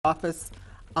office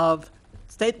of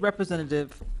State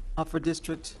Representative for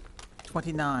District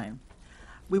 29.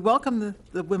 We welcome the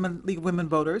League of Women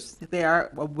Voters. They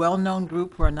are a well-known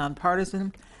group who are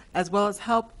nonpartisan, as well as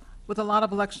help with a lot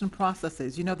of election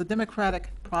processes. You know, the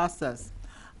democratic process,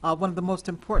 one of the most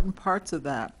important parts of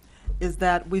that is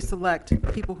that we select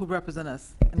people who represent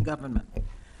us in government.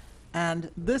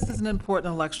 And this is an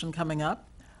important election coming up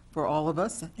for all of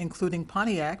us, including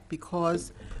Pontiac,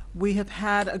 because we have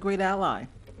had a great ally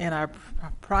in our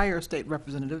prior state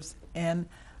representatives in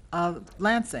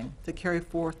Lansing to carry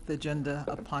forth the agenda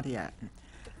of Pontiac.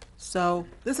 So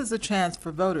this is a chance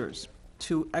for voters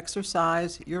to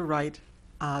exercise your right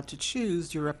to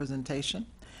choose your representation.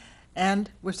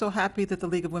 And we're so happy that the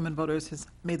League of Women Voters has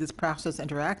made this process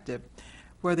interactive,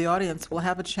 where the audience will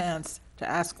have a chance to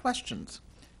ask questions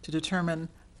to determine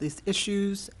these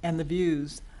issues and the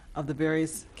views of the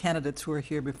various candidates who are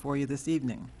here before you this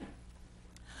evening.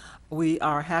 We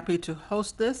are happy to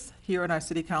host this here in our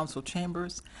City Council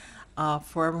chambers.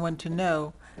 For everyone to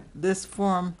know, this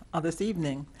forum this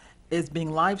evening is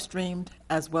being live streamed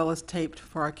as well as taped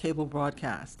for our cable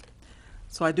broadcast.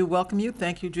 So I do welcome you.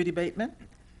 Thank you, Judy Bateman,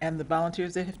 and the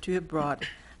volunteers that you have brought.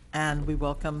 And we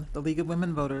welcome the League of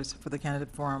Women Voters for the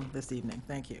candidate forum this evening.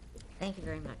 Thank you. Thank you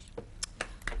very much.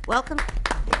 Welcome.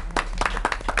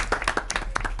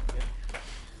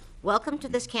 Welcome to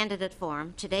this candidate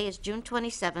forum. Today is June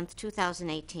 27th,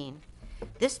 2018.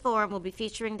 This forum will be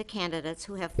featuring the candidates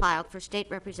who have filed for State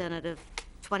Representative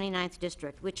 29th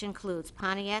District, which includes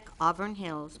Pontiac, Auburn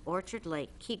Hills, Orchard Lake,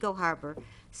 Keego Harbor,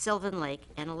 Sylvan Lake,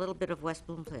 and a little bit of West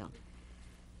Bloomfield.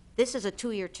 This is a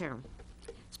 2-year term.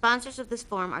 Sponsors of this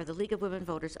forum are the League of Women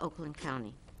Voters, Oakland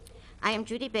County. I am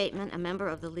Judy Bateman, a member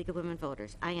of the League of Women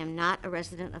Voters. I am not a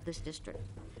resident of this district.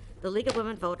 The League of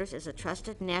Women Voters is a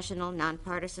trusted national,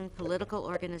 nonpartisan political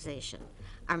organization.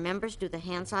 Our members do the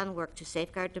hands-on work to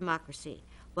safeguard democracy.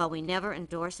 While we never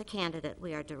endorse a candidate,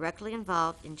 we are directly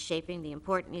involved in shaping the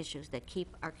important issues that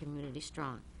keep our community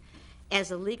strong. As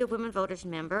a League of Women Voters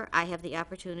member, I have the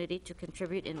opportunity to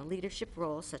contribute in a leadership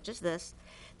role such as this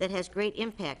that has great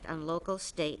impact on local,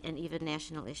 state, and even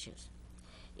national issues.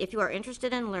 If you are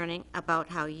interested in learning about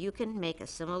how you can make a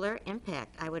similar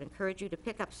impact, I would encourage you to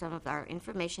pick up some of our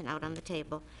information out on the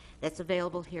table that's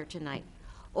available here tonight,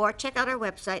 or check out our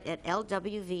website at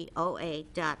lwvoa.org.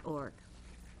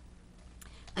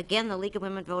 Again, the League of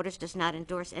Women Voters does not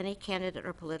endorse any candidate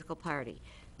or political party.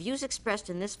 Views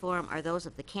expressed in this forum are those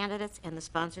of the candidates, and the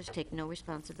sponsors take no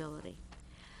responsibility.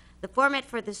 The format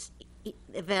for this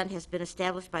event has been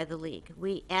established by the League.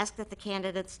 We ask that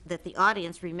the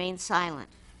audience remain silent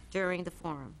during the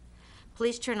forum.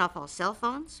 Please turn off all cell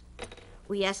phones.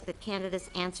 We ask that candidates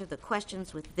answer the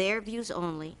questions with their views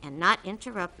only and not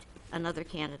interrupt another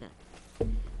candidate.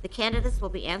 The candidates will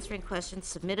be answering questions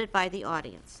submitted by the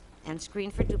audience and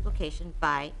screened for duplication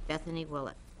by Bethany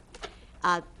Willett.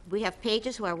 We have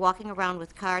pages who are walking around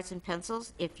with cards and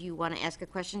pencils. If you want to ask a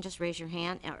question, just raise your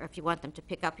hand, or if you want them to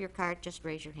pick up your card, just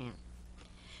raise your hand.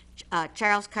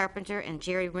 Charles Carpenter and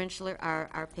Jerry Rinschler are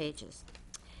our pages.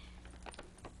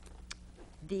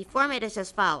 The format is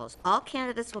as follows. All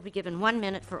candidates will be given 1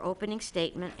 minute for opening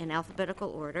statement in alphabetical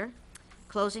order.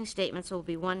 Closing statements will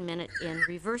be 1 minute in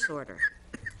reverse order.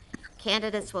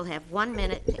 Candidates will have 1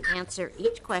 minute to answer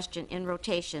each question in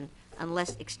rotation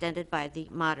unless extended by the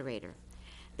moderator.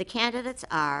 The candidates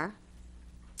are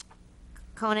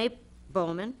Kone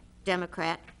Bowman,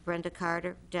 Democrat; Brenda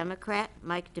Carter, Democrat;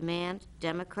 Mike Demand,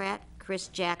 Democrat; Chris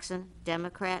Jackson,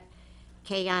 Democrat;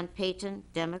 Kayon Payton,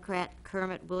 Democrat;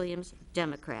 Kermit Williams,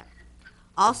 Democrat.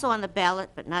 Also on the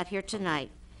ballot, but not here tonight,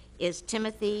 is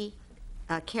Timothy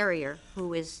Carrier,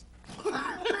 who is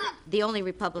the only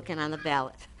Republican on the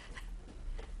ballot.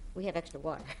 We have extra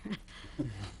water.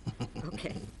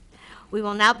 Okay. We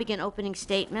will now begin opening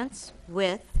statements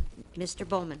with Mr.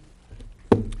 Bowman.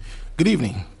 Good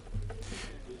evening.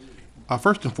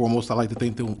 First and foremost, I'd like to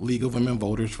thank the League of Women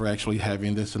Voters for actually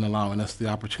having this and allowing us the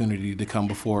opportunity to come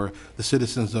before the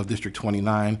citizens of District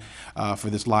 29 for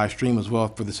this live stream, as well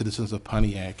as for the citizens of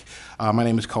Pontiac. My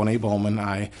name is Kone Bowman.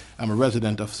 I am a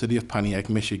resident of the city of Pontiac,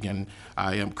 Michigan.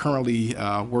 I am currently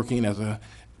working as a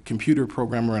computer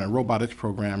programmer and a robotics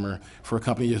programmer for a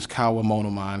company that's Kawa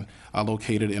Monomon,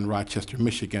 located in Rochester,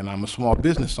 Michigan. I'm a small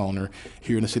business owner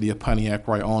here in the city of Pontiac,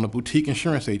 where I own a boutique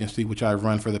insurance agency, which I've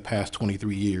run for the past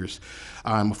 23 years.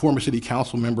 I'm a former city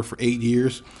council member for 8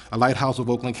 years, a Lighthouse of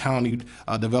Oakland County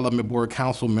Development Board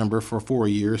council member for 4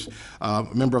 years, a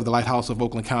member of the Lighthouse of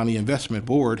Oakland County Investment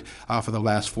Board for the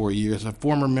last 4 years, a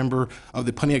former member of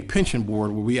the Pontiac Pension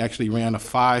Board, where we actually ran a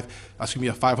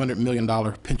 $500 million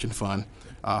pension fund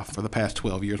for the past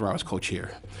 12 years, where I was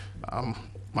co-chair.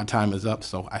 My time is up,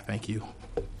 so I thank you.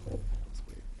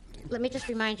 Let me just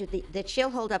remind you that she'll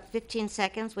hold up 15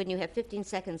 seconds when you have 15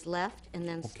 seconds left, and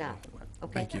then stop.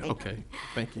 Okay? Thank you. Okay,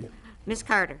 thank you. Ms.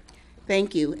 Carter.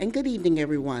 Thank you, and good evening,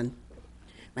 everyone.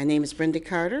 My name is Brenda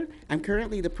Carter. I'm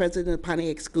currently the president of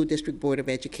Pontiac School District Board of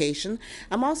Education.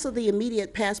 I'm also the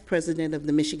immediate past president of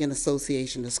the Michigan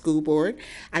Association of School Board.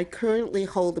 I currently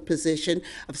hold the position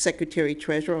of Secretary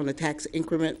Treasurer on the Tax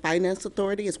Increment Finance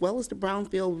Authority, as well as the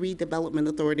Brownfield Redevelopment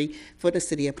Authority for the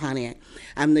City of Pontiac.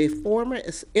 I'm the former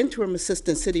interim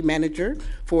assistant city manager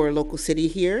for a local city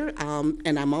here,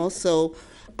 and I'm also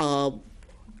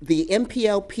the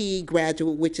MPLP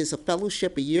graduate, which is a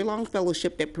fellowship, a year-long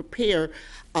fellowship that prepare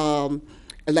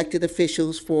elected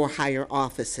officials for higher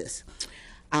offices.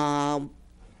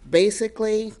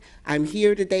 Basically, I'm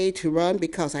here today to run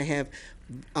because I have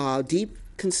deep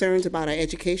concerns about our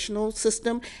educational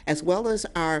system, as well as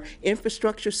our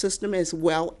infrastructure system, as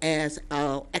well as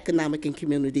economic and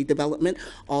community development,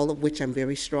 all of which I'm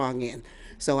very strong in.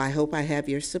 So I hope I have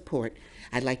your support.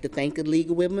 I'd like to thank the League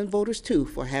of Women Voters, too,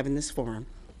 for having this forum.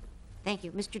 Thank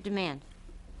you. Mr. Demand.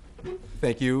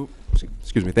 Thank you.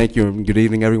 Excuse me. Thank you, and good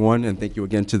evening, everyone, and thank you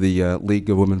again to the League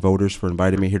of Women Voters for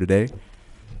inviting me here today.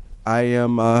 I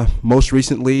am most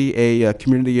recently a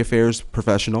community affairs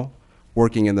professional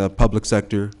working in the public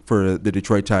sector for the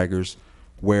Detroit Tigers,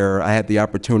 where I had the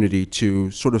opportunity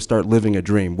to sort of start living a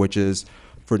dream, which is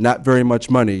for not very much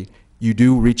money, you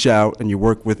do reach out and you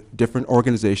work with different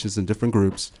organizations and different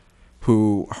groups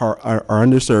who are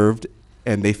underserved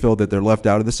and they feel that they're left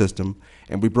out of the system,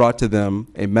 and we brought to them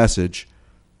a message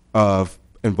of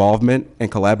involvement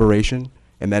and collaboration,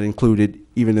 and that included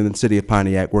even in the city of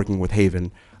Pontiac working with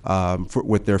Haven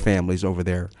with their families over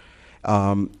there.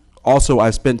 Also, I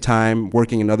spent time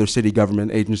working in other city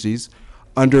government agencies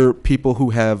under people who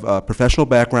have professional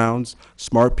backgrounds,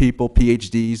 smart people,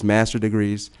 PhDs, master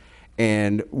degrees,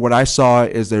 and what I saw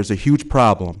is there's a huge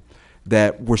problem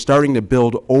that we're starting to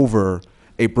build over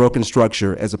a broken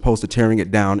structure as opposed to tearing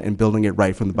it down and building it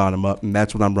right from the bottom up, and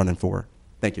that's what I'm running for.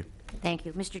 Thank you. Thank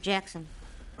you. Mr. Jackson.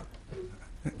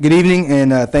 Good evening,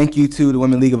 and thank you to the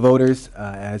Women League of Voters,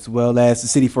 as well as the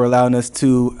city for allowing us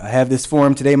to have this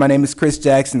forum today. My name is Chris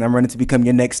Jackson. I'm running to become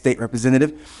your next state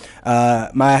representative.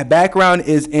 My background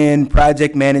is in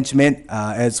project management,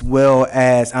 as well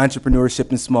as entrepreneurship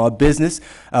and small business.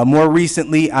 More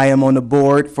recently, I am on the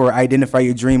board for Identify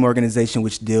Your Dream organization,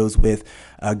 which deals with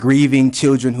grieving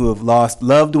children who have lost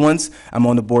loved ones. I'm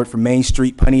on the board for Main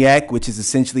Street Pontiac, which is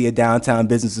essentially a downtown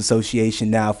business association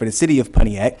now for the city of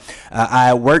Pontiac.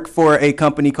 I work for a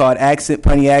company called Accent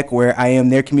Pontiac, where I am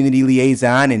their community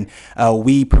liaison, and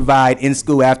we provide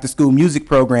in-school, after-school music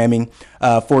programming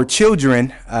for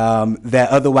children that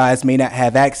otherwise may not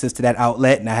have access to that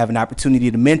outlet, and I have an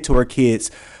opportunity to mentor kids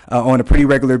on a pretty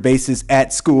regular basis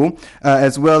at school,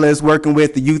 as well as working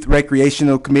with the Youth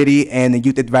Recreational Committee and the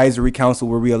Youth Advisory Council,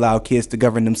 where we allow kids to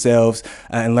govern themselves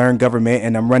and learn government.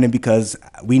 And I'm running because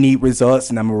we need results,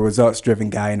 and I'm a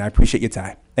results-driven guy, and I appreciate your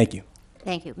time. Thank you.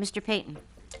 Thank you. Mr. Payton.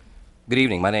 Good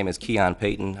evening. My name is Keon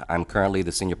Payton. I'm currently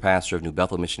the senior pastor of New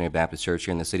Bethel Missionary Baptist Church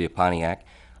here in the city of Pontiac,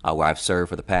 where I've served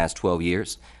for the past 12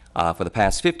 years. For the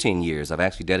past 15 years, I've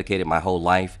actually dedicated my whole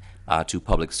life to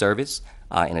public service.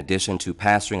 In addition to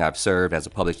pastoring, I've served as a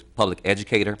public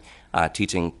educator,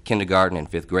 teaching kindergarten and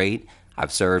 5th grade.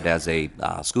 I've served as a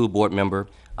school board member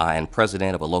and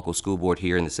president of a local school board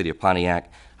here in the city of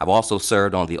Pontiac. I've also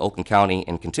served on the Oakland County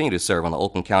and continue to serve on the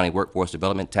Oakland County Workforce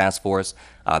Development Task Force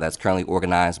that's currently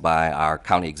organized by our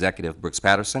county executive, Brooks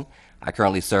Patterson. I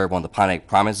currently serve on the Pontiac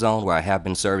Promise Zone, where I have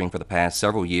been serving for the past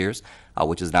several years,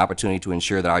 which is an opportunity to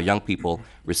ensure that our young people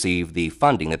receive the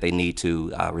funding that they need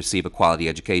to receive a quality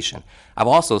education. I've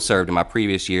also served in my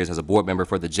previous years as a board member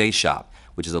for the J Shop,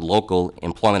 which is a local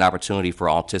employment opportunity for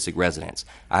autistic residents.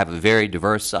 I have a very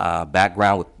diverse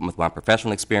background with my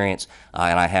professional experience,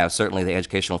 and I have certainly the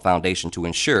educational foundation to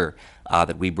ensure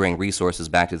that we bring resources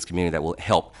back to this community that will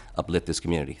help uplift this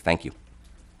community. Thank you.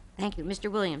 Thank you.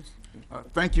 Mr. Williams.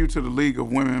 Thank you to the League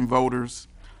of Women Voters.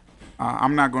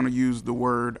 I'm not going to use the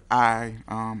word I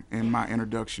in my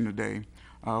introduction today.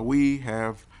 We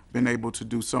have been able to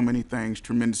do so many things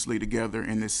tremendously together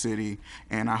in this city,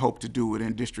 and I hope to do it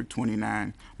in District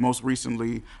 29. Most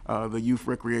recently, the Youth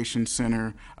Recreation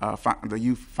Center, the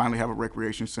youth finally have a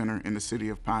recreation center in the city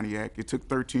of Pontiac. It took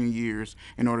 13 years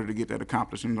in order to get that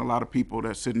accomplished, and a lot of people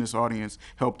that sit in this audience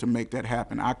helped to make that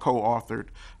happen. I co-authored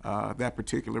that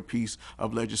particular piece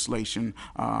of legislation.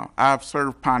 I've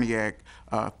served Pontiac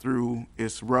through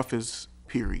its roughest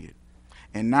period,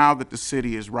 and now that the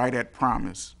city is right at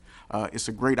promise, it's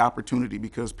a great opportunity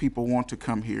because people want to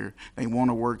come here, they want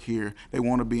to work here, they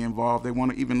want to be involved, they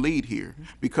want to even lead here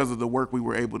because of the work we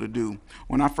were able to do.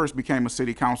 When I first became a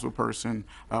city council person,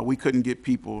 we couldn't get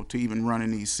people to even run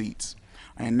in these seats.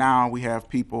 And now we have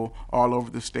people all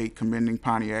over the state commending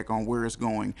Pontiac on where it's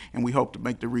going, and we hope to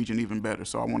make the region even better.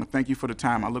 So I want to thank you for the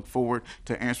time. I look forward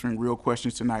to answering real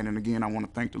questions tonight. And again, I want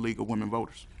to thank the League of Women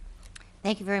Voters.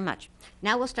 Thank you very much.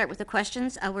 Now we'll start with the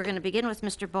questions. We're going to begin with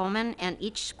Mr. Bowman, and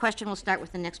each question will start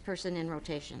with the next person in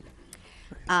rotation.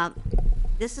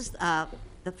 This is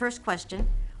the first question.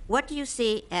 What do you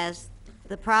see as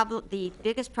the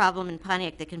biggest problem in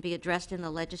Pontiac that can be addressed in the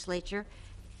legislature?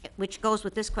 Which goes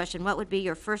with this question, what would be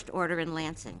your first order in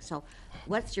Lansing? So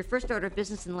what's your first order of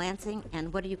business in Lansing,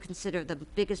 and what do you consider the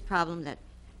biggest problem that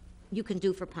you can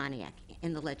do for Pontiac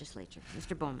in the legislature?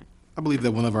 Mr. Bowman. I believe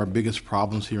that one of our biggest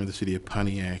problems here in the city of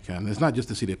Pontiac, and it's not just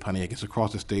the city of Pontiac, it's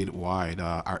across the state-wide,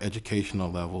 our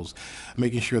educational levels,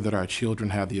 making sure that our children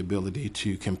have the ability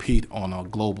to compete on a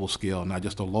global scale, not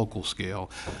just a local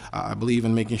scale. I believe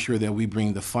in making sure that we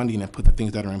bring the funding and put the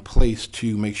things that are in place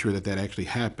to make sure that that actually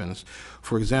happens.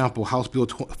 For example, House Bill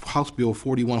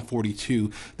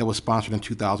 4142 that was sponsored in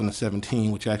 2017,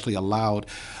 which actually allowed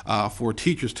for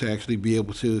teachers to actually be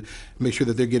able to make sure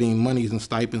that they're getting monies and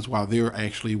stipends while they're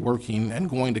actually working and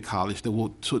going to college, that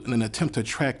will, in an attempt to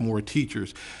attract more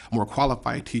teachers, more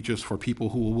qualified teachers for people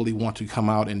who will really want to come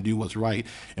out and do what's right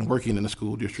and working in the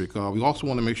school district. We also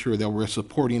want to make sure that we're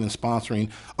supporting and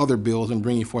sponsoring other bills and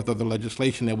bringing forth other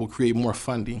legislation that will create more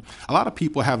funding. A lot of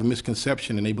people have a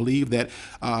misconception and they believe that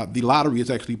the lottery is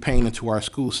actually paying into our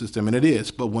school system, and it is,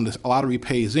 but when the lottery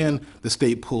pays in, the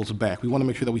state pulls back. We want to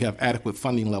make sure that we have adequate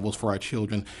funding levels for our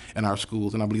children and our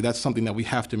schools, and I believe that's something that we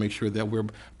have to make sure that we're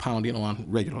pounding on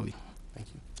regularly. Thank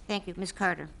you. Thank you. Ms.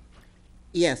 Carter.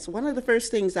 Yes, one of the first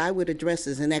things I would address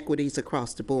is inequities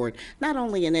across the board, not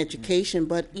only in education,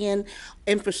 but in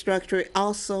infrastructure,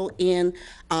 also in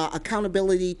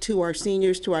accountability to our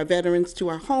seniors, to our veterans, to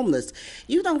our homeless.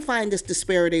 You don't find this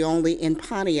disparity only in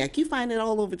Pontiac. You find it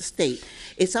all over the state.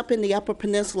 It's up in the Upper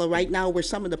Peninsula right now where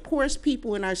some of the poorest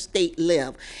people in our state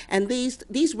live. And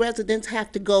these residents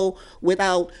have to go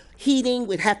without heating,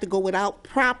 would have to go without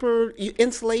proper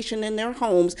insulation in their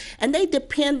homes, and they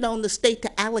depend on the state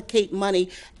to allocate money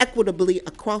equitably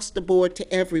across the board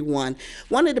to everyone.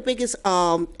 One of the biggest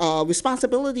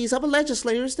responsibilities of a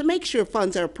legislator is to make sure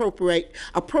funds are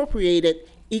appropriated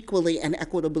equally and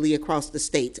equitably across the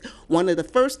states. One of the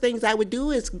first things I would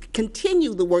do is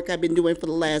continue the work I've been doing for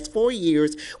the last 4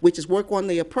 years, which is work on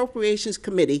the Appropriations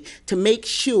Committee to make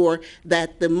sure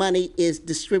that the money is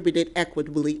distributed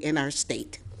equitably in our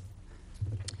state.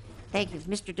 Thank you.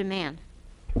 Mr. Demand.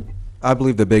 I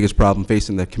believe the biggest problem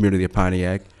facing the community of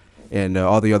Pontiac and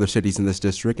all the other cities in this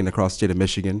district and across the state of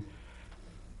Michigan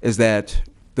is that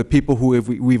the people who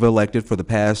we've elected for the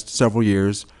past several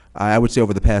years, I would say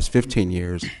over the past 15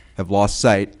 years, have lost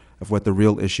sight of what the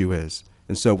real issue is.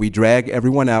 And so we drag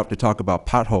everyone out to talk about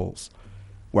potholes,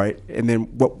 right? And then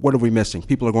what are we missing?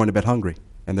 People are going to bed hungry,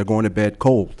 and they're going to bed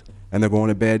cold, and they're going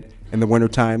to bed in the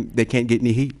wintertime, they can't get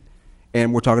any heat.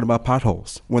 And we're talking about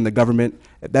potholes when the government,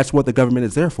 that's what the government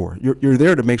is there for. You're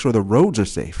there to make sure the roads are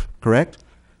safe, correct?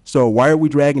 So why are we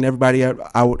dragging everybody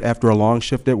out after a long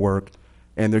shift at work,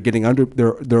 and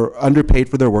they're underpaid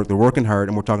for their work, they're working hard,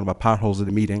 and we're talking about potholes at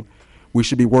a meeting? We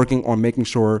should be working on making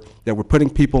sure that we're putting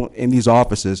people in these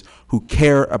offices who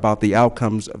care about the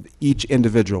outcomes of each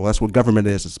individual. That's what government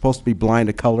is. It's supposed to be blind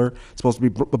to color. It's supposed to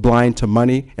be blind to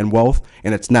money and wealth,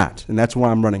 and it's not. And that's what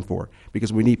I'm running for,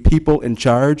 because we need people in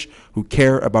charge who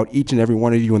care about each and every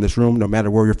one of you in this room, no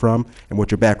matter where you're from and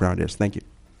what your background is. Thank you.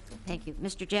 Thank you.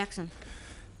 Mr. Jackson.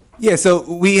 Yeah,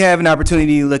 so we have an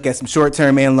opportunity to look at some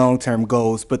short-term and long-term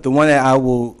goals, but the one that I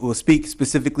will speak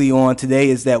specifically on today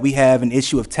is that we have an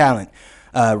issue of talent,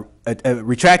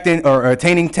 retracting or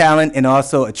attaining talent and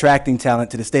also attracting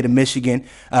talent to the state of Michigan,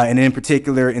 and in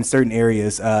particular in certain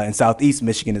areas in southeast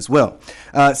Michigan as well.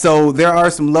 So there are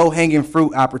some low-hanging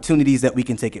fruit opportunities that we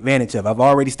can take advantage of. I've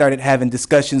already started having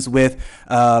discussions with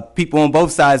people on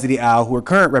both sides of the aisle who are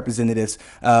current representatives,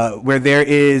 where there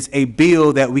is a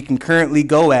bill that we can currently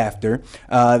go after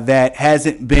that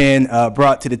hasn't been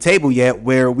brought to the table yet,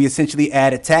 where we essentially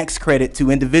add a tax credit to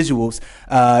individuals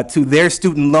to their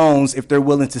student loans if they're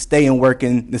willing to stay and work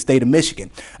in the state of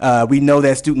Michigan. We know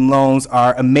that student loans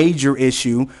are a major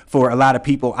issue for a lot of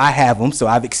people. I have them, so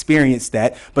I've experienced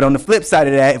that. But on the flip side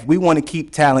of that, if we want to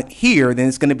keep talent here, then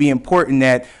it's going to be important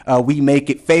that we make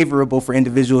it favorable for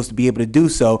individuals to be able to do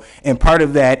so. And part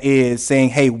of that is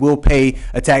saying, hey, we'll pay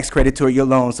a tax credit toward your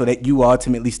loan so that you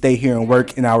ultimately stay here and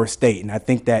work in our state. And I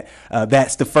think that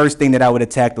that's the first thing that I would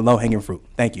attack, the low-hanging fruit.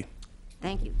 Thank you.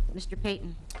 Thank you. Mr.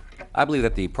 Payton. I believe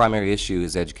that the primary issue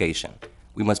is education.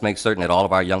 We must make certain that all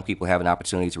of our young people have an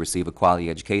opportunity to receive a quality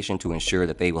education to ensure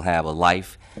that they will have a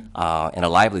life and a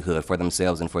livelihood for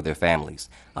themselves and for their families.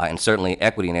 And certainly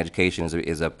equity in education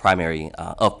is of primary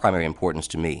importance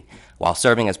to me. While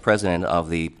serving as president of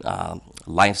the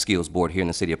Life Skills Board here in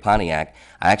the city of Pontiac,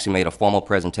 I actually made a formal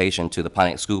presentation to the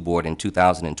Pontiac School Board in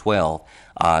 2012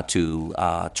 to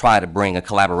try to bring a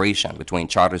collaboration between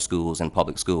charter schools and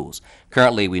public schools.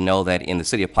 Currently, we know that in the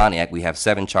city of Pontiac, we have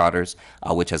 7 charters,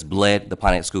 which has bled the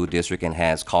Pontiac School District and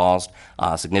has caused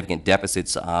significant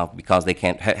deficits because they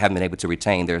haven't been able to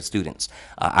retain their students.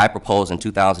 I proposed in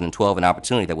 2012 an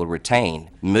opportunity that would retain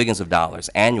millions of dollars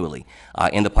annually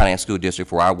in the Pontiac School District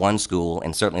for our one school,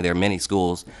 and certainly there are many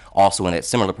schools also in that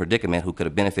similar predicament who could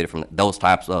have benefited from those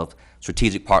types of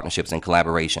strategic partnerships and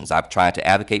collaborations. I've tried to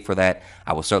advocate for that.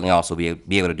 I will certainly also be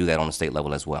able to do that on the state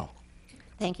level as well.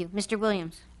 Thank you. Mr.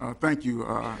 Williams. Thank you.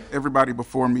 Everybody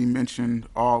before me mentioned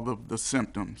all the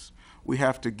symptoms. We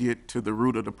have to get to the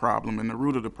root of the problem, and the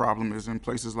root of the problem is in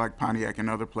places like Pontiac and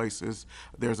other places,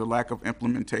 there's a lack of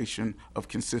implementation of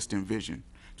consistent vision.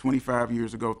 25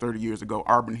 years ago, 30 years ago,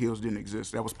 Auburn Hills didn't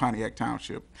exist. That was Pontiac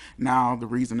Township. Now, the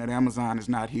reason that Amazon is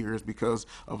not here is because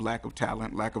of lack of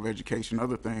talent, lack of education,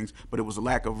 other things, but it was a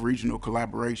lack of regional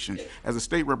collaboration. As a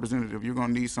state representative, you're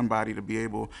going to need somebody to be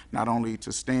able not only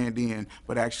to stand in,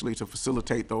 but actually to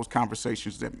facilitate those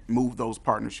conversations that move those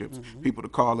partnerships. People to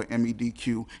call the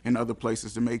MEDQ and other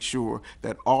places to make sure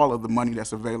that all of the money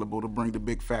that's available to bring the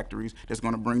big factories that's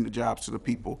going to bring the jobs to the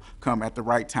people come at the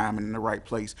right time and in the right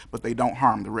place, but they don't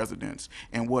harm the residents.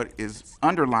 And what is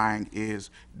underlying is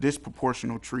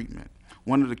disproportional treatment.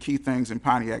 One of the key things in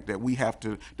Pontiac that we have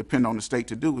to depend on the state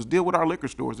to do is deal with our liquor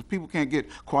stores. If people can't get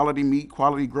quality meat,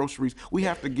 quality groceries, we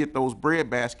have to get those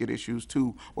breadbasket issues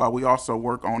too, while we also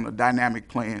work on a dynamic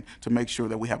plan to make sure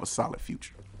that we have a solid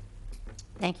future.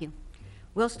 Thank you.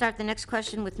 We'll start the next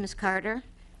question with Ms. Carter.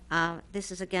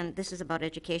 This is about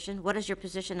education. What is your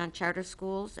position on charter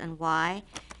schools and why?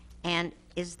 And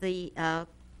is the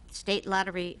state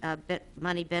lottery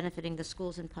money benefiting the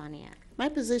schools in Pontiac? My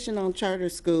position on charter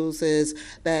schools is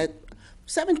that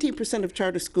 17% of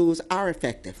charter schools are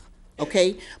effective,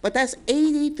 okay? But that's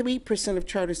 83% of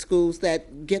charter schools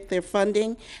that get their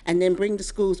funding and then bring the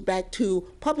schools back to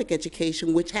public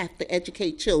education, which have to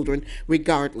educate children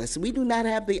regardless. We do not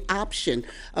have the option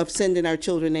of sending our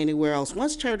children anywhere else.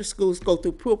 Once charter schools go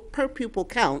through per pupil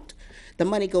count, the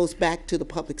money goes back to the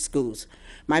public schools.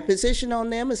 My position on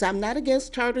them is I'm not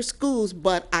against charter schools,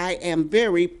 but I am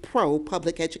very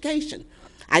pro-public education.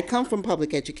 I come from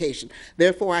public education.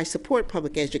 Therefore, I support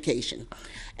public education.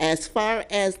 As far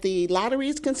as the lottery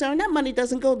is concerned, that money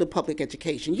doesn't go to public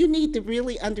education. You need to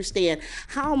really understand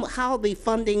how the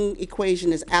funding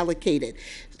equation is allocated.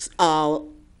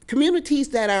 Communities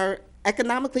that are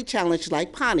economically challenged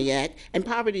like Pontiac and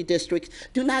poverty districts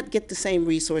do not get the same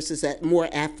resources that more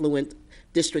affluent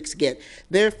districts get.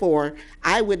 Therefore,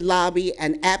 I would lobby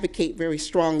and advocate very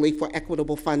strongly for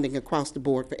equitable funding across the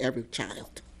board for every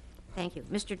child. Thank you.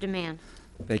 Mr. Demand.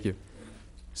 Thank you.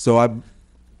 So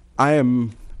I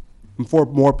am for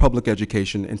more public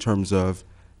education in terms of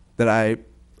that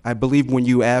I believe when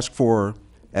you ask for,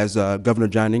 as Governor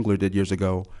John Engler did years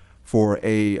ago, for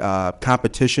a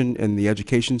competition in the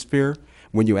education sphere,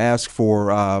 when you ask for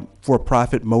a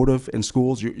profit motive in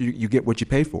schools, you get what you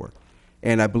pay for.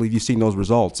 And I believe you've seen those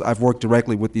results. I've worked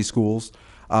directly with these schools,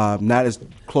 not as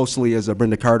closely as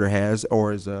Brenda Carter has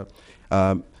or as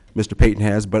Mr. Payton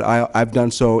has, but I've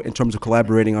done so in terms of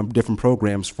collaborating on different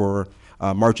programs for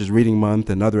March's Reading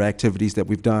Month and other activities that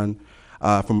we've done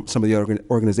from some of the other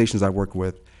organizations I've worked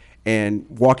with. And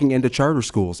walking into charter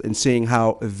schools and seeing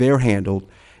how they're handled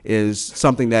is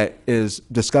something that is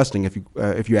disgusting,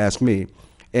 if you ask me.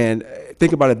 And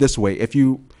think about it this way: if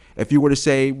you were to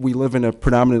say we live in a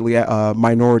predominantly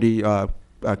minority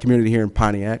community here in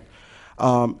Pontiac,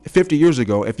 50 years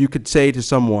ago, if you could say to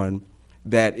someone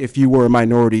that if you were a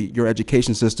minority, your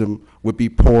education system would be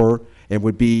poor and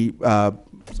would be,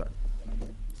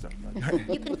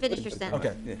 You can finish your sentence.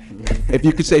 Okay. If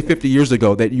you could say 50 years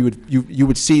ago that you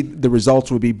would see the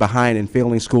results would be behind in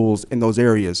failing schools in those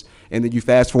areas, and that you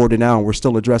fast forward to now and we're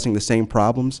still addressing the same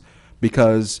problems,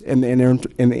 because in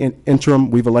the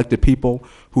interim we've elected people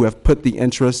who have put the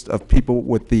interest of people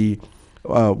with the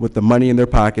money in their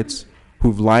pockets,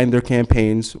 who've lined their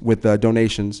campaigns with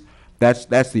donations. That's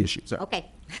the issue. Sorry. Okay.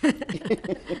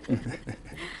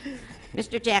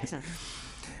 Mr. Jackson.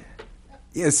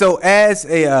 Yeah, so as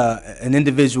an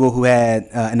individual who had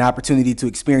an opportunity to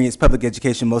experience public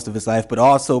education most of his life, but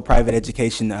also private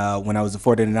education when I was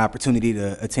afforded an opportunity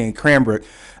to attend Cranbrook,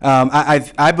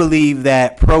 I believe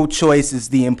that pro-choice is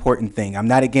the important thing. I'm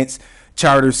not against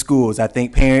charter schools. I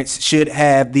think parents should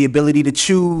have the ability to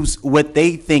choose what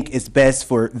they think is best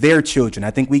for their children.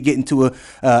 I think we get into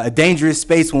a dangerous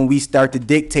space when we start to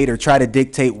dictate or try to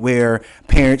dictate where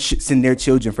parents should send their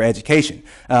children for education.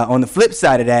 On the flip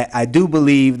side of that, I do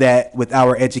believe that with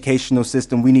our educational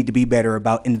system, we need to be better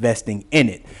about investing in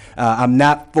it.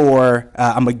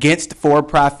 I'm against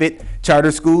for-profit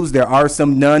charter schools. There are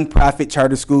some non-profit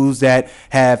charter schools that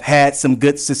have had some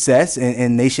good success,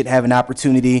 and they should have an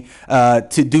opportunity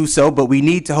to do so, but we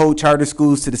need to hold charter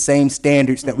schools to the same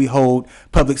standards that we hold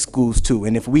public schools to.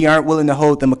 And if we aren't willing to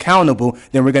hold them accountable,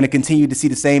 then we're going to continue to see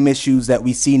the same issues that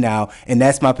we see now, and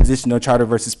that's my position on charter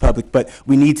versus public. But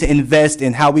we need to invest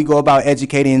in how we go about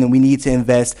educating, and we need to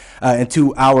invest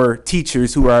into our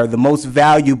teachers, who are the most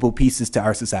valuable pieces to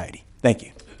our society. Thank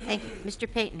you. Thank you.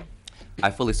 Mr. Payton.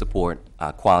 I fully support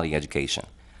quality education,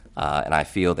 and I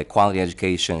feel that quality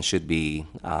education should be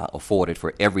afforded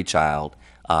for every child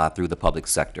through the public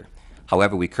sector.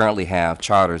 However, we currently have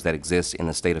charters that exist in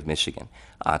the state of Michigan.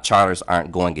 Charters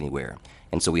aren't going anywhere,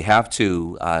 and so we have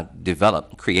to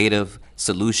develop creative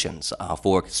solutions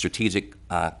for strategic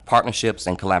partnerships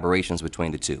and collaborations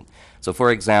between the two. So,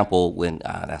 for example, when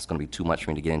that's going to be too much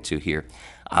for me to get into here,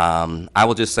 I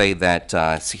will just say that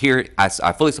here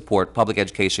I fully support public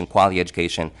education, quality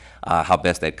education, how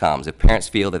best that comes. If parents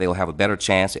feel that they will have a better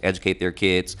chance to educate their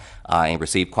kids and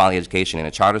receive quality education in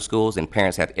the charter schools, then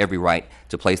parents have every right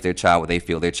to place their child where they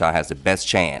feel their child has the best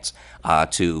chance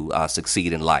to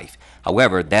succeed in life.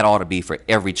 However, that ought to be for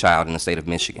every child in the state of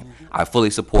Michigan. I fully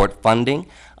support funding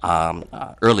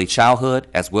early childhood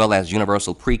as well as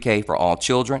universal pre-K for all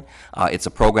children. It's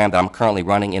a program that I'm currently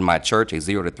running in my church, a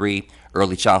 0 to 3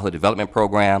 early childhood development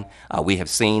program. We have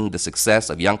seen the success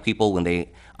of young people when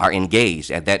they are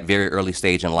engaged at that very early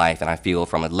stage in life, and I feel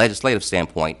from a legislative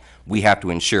standpoint, we have to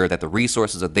ensure that the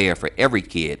resources are there for every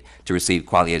kid to receive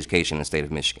quality education in the state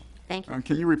of Michigan. Thank you.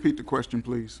 Can you repeat the question,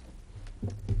 please?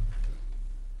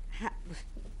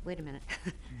 Wait a minute.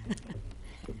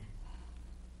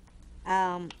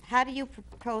 How do you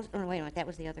propose, oh, no, wait a minute, that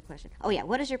was the other question. Oh, yeah,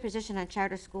 what is your position on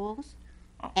charter schools?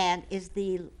 And is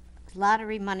the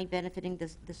lottery money benefiting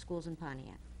the schools in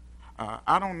Pontiac?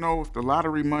 I don't know if the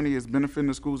lottery money is benefiting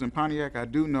the schools in Pontiac. I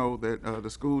do know that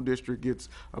the school district gets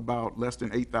about less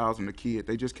than $8,000 a kid.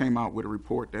 They just came out with a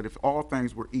report that if all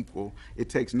things were equal, it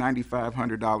takes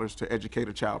 $9,500 to educate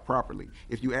a child properly.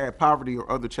 If you add poverty or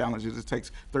other challenges, it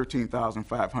takes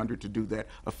 $13,500 to do that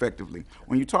effectively.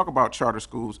 When you talk about charter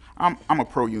schools, I'm a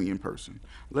pro-union person.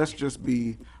 Let's just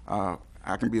be,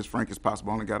 I can be as frank as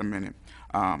possible, I only got a minute.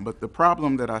 But the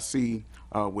problem that I see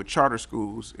with charter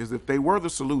schools is if they were the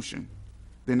solution,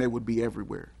 then they would be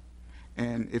everywhere.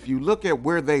 And if you look at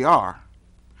where they are,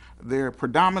 they're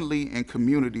predominantly in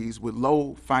communities with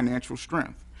low financial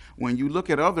strength. When you look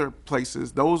at other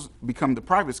places, those become the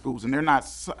private schools, and they're not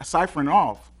ciphering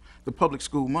off the public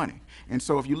school money. And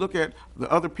so if you look at the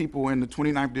other people in the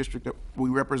 29th district that we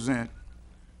represent,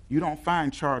 you don't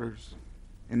find charters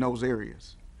in those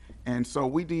areas. And so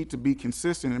we need to be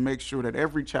consistent and make sure that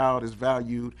every child is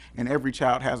valued and every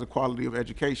child has a quality of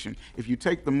education. If you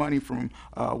take the money from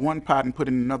one pot and put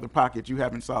it in another pocket, you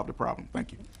haven't solved the problem.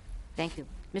 Thank you. Thank you.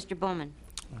 Mr. Bowman.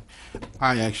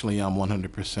 I actually am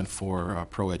 100% for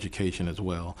pro-education as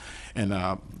well. And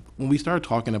when we start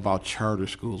talking about charter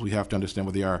schools, we have to understand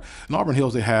what they are. In Auburn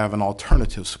Hills, they have an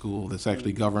alternative school that's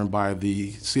actually governed by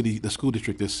the city, the school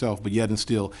district itself, but yet and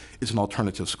still it's an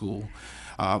alternative school.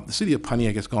 The city of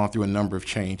Pontiac has gone through a number of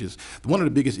changes. One of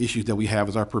the biggest issues that we have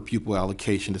is our per pupil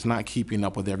allocation. It's not keeping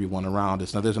up with everyone around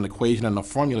us. Now, there's an equation and a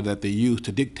formula that they use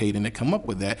to dictate and they come up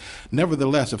with that.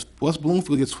 Nevertheless, if West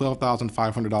Bloomfield gets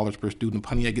 $12,500 per student,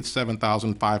 Pontiac gets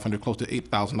 $7,500, close to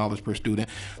 $8,000 per student,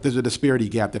 there's a disparity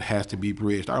gap that has to be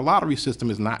bridged. Our lottery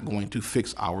system is not going to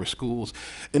fix our schools.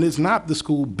 And it's not the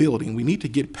school building. We need to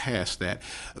get past that.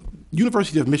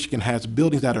 University of Michigan has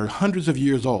buildings that are hundreds of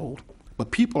years old, but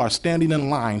people are standing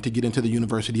in line to get into the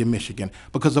University of Michigan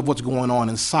because of what's going on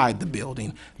inside the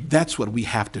building. That's what we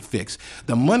have to fix.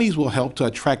 The monies will help to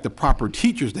attract the proper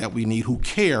teachers that we need who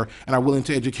care and are willing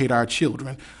to educate our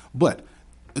children. But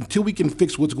until we can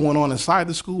fix what's going on inside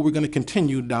the school, we're going to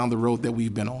continue down the road that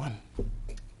we've been on.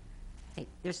 Okay,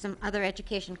 there's some other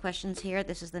education questions here.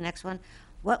 This is the next one.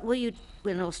 What will you,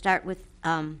 and we'll start with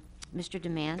Mr.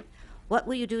 Demand. What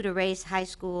will you do to raise high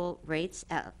school rates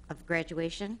of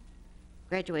graduation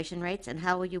rates, and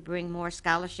how will you bring more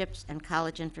scholarships and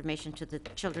college information to the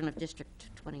children of District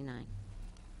 29?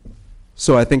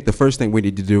 So I think the first thing we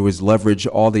need to do is leverage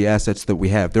all the assets that we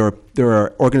have. There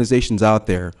are organizations out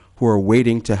there who are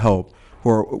waiting to help.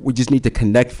 We just need to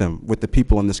connect them with the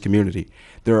people in this community.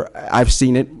 I've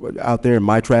seen it out there in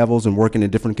my travels and working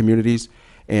in different communities.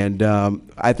 And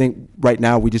I think right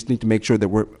now we just need to make sure that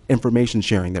we're information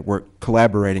sharing, that we're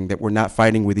collaborating, that we're not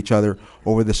fighting with each other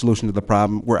over the solution to the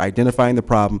problem. We're identifying the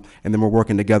problem, and then we're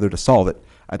working together to solve it.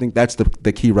 I think that's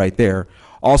the key right there.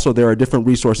 Also, there are different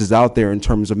resources out there in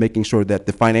terms of making sure that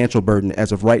the financial burden,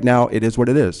 as of right now, it is what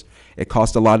it is. It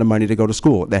costs a lot of money to go to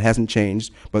school. That hasn't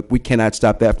changed, but we cannot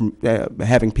stop that from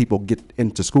having people get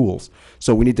into schools.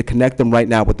 So we need to connect them right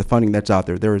now with the funding that's out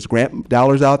there. There is grant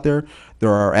dollars out there.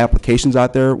 There are applications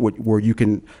out there where you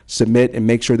can submit and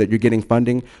make sure that you're getting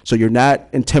funding. So you're not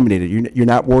intimidated. You're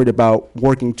not worried about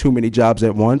working too many jobs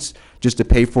at once just to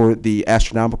pay for the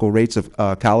astronomical rates of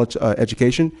college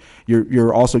education.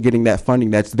 You're also getting that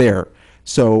funding that's there.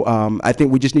 So I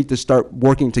think we just need to start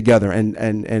working together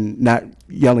and not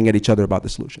yelling at each other about the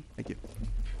solution. Thank you.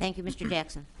 Thank you, Mr.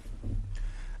 Jackson.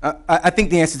 I think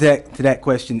the answer to that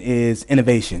question is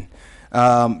innovation.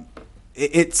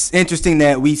 It's interesting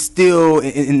that we still,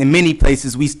 in many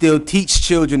places, we still teach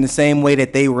children the same way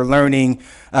that they were learning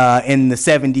in the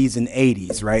 70s and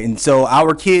 80s, right? And so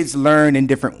our kids learn in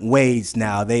different ways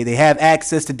now. They have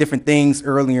access to different things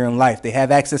earlier in life. They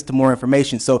have access to more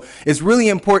information. So it's really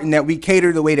important that we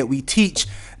cater the way that we teach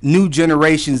new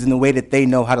generations in the way that they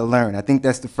know how to learn. I think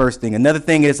that's the first thing. Another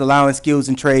thing is allowing skills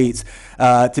and trades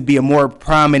to be a more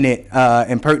prominent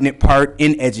and pertinent part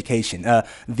in education.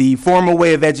 The formal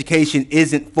way of education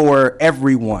isn't for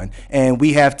everyone, and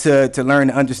we have to learn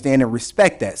to understand and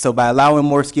respect that. So by allowing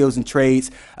more skills and trades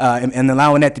and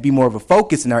allowing that to be more of a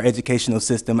focus in our educational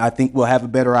system, I think we'll have a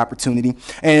better opportunity.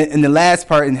 And the last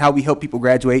part in how we help people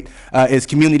graduate is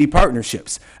community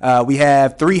partnerships. We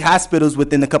have 3 hospitals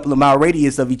within a couple of mile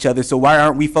radius of each other, so why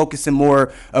aren't we focusing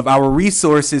more of our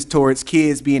resources towards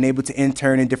kids being able to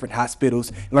intern in different hospitals,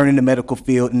 learning the medical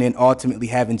field, and then ultimately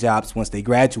having jobs once they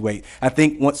graduate? I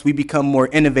think once we become more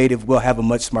innovative, we'll have a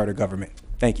much smarter government.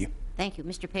 Thank you. Thank you.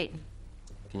 Mr. Payton.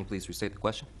 Can you please restate the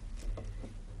question?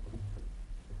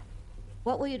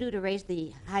 What will you do to raise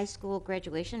the high school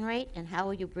graduation rate, and how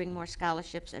will you bring more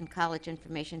scholarships and college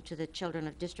information to the children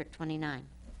of District 29?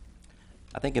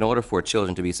 I think in order for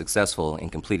children to be successful in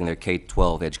completing their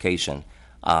K-12 education,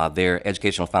 their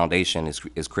educational foundation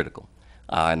is critical.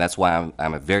 And that's why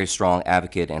I'm a very strong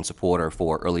advocate and supporter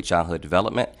for early childhood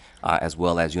development, as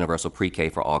well as universal pre-K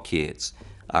for all kids.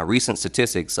 Recent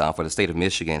statistics for the state of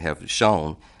Michigan have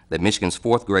shown that Michigan's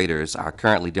 4th graders are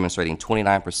currently demonstrating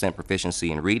 29% proficiency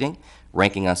in reading,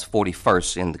 ranking us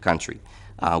 41st in the country.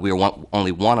 We are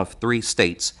only one of 3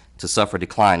 states to suffer a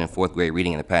decline in 4th grade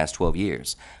reading in the past 12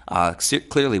 years.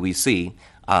 Clearly, we see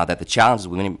that the challenges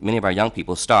with many of our young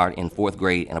people start in 4th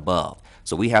grade and above.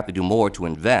 So we have to do more to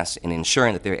invest in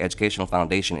ensuring that their educational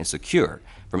foundation is secure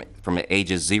from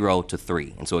ages 0 to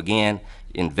 3. And so again,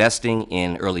 investing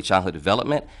in early childhood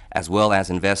development as well as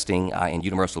investing in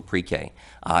universal pre-K.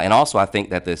 And also I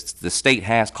think that the state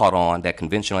has caught on that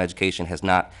conventional education has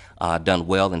not done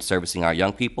well in servicing our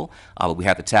young people, but we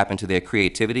have to tap into their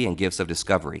creativity and gifts of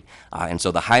discovery. And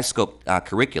so the high scope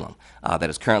curriculum that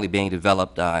is currently being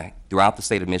developed throughout the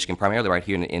state of Michigan, primarily right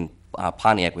here in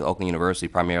Pontiac with Oakland University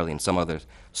primarily, and some other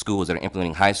schools that are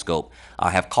implementing high scope,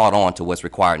 have caught on to what's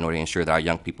required in order to ensure that our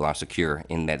young people are secure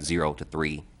in that 0 to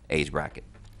 3 age bracket.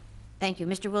 Thank you.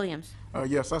 Mr. Williams.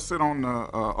 Yes, I sit on the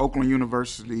Oakland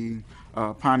University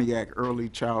Pontiac Early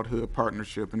Childhood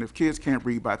Partnership, and if kids can't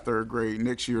read by 3rd grade,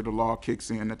 next year the law kicks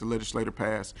in that the legislator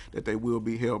passed that they will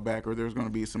be held back, or there's going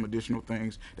to be some additional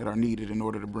things that are needed in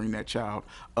order to bring that child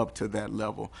up to that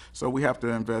level. So we have to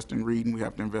invest in reading, we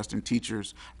have to invest in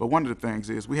teachers, but one of the things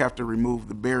is we have to remove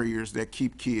the barriers that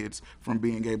keep kids from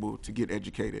being able to get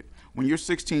educated. When you're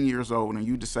 16 years old and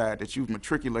you decide that you've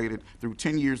matriculated through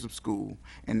 10 years of school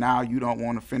and now you don't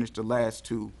want to finish the last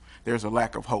 2, there's a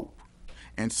lack of hope.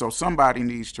 And so somebody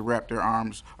needs to wrap their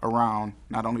arms around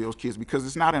not only those kids, because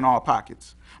it's not in all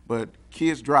pockets, but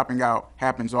kids dropping out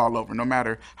happens all over, no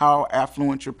matter how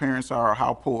affluent your parents are or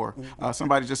how poor.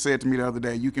 Somebody just said to me the other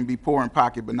day, you can be poor in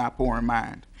pocket but not poor in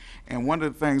mind. And one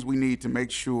of the things we need to make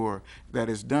sure that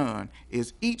is done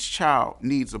is each child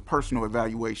needs a personal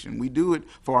evaluation. We do it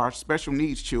for our special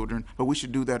needs children, but we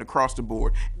should do that across the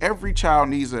board. Every child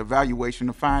needs an evaluation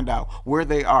to find out where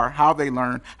they are, how they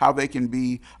learn, how they can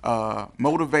be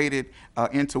motivated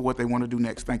into what they want to do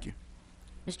next. Thank you.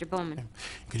 Mr. Bowman.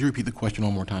 Could you repeat the question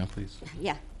one more time, please?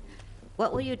 Yeah.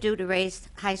 What will you do to raise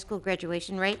high school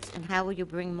graduation rates, and how will you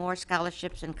bring more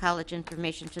scholarships and college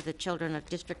information to the children of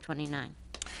District 29?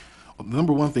 The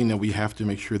number one thing that we have to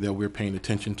make sure that we're paying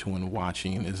attention to and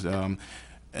watching is, and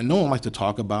no one likes to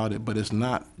talk about it, but it's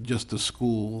not just the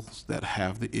schools that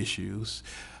have the issues.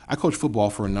 I coached football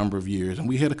for a number of years, and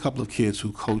we had a couple of kids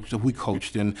who we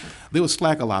coached, and they would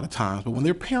slack a lot of times. But when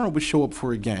their parent would show up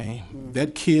for a game,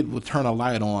 that kid would turn a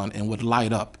light on and would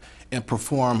light up and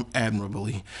perform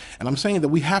admirably. And I'm saying that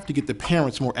we have to get the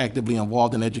parents more actively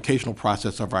involved in the educational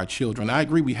process of our children. I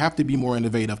agree, we have to be more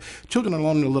innovative. Children are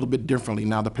learning a little bit differently.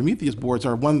 Now, the Prometheus boards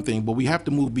are one thing, but we have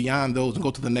to move beyond those and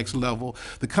go to the next level.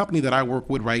 The company that I work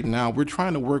with right now, we're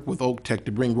trying to work with Oak Tech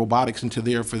to bring robotics into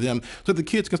there for them so the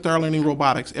kids can start learning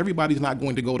robotics. Everybody's not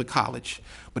going to go to college,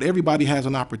 but everybody has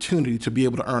an opportunity to be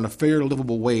able to earn a fair,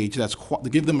 livable wage to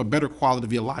give them a better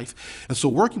quality of life. And so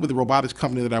working with the robotics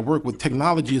company that I work with,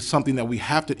 technology is something that we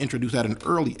have to introduce at an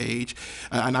early age.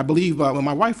 And I believe when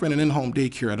my wife ran an in-home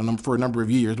daycare for a number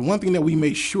of years, the one thing that we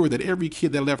made sure that every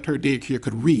kid that left her daycare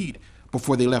could read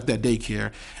before they left that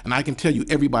daycare. And I can tell you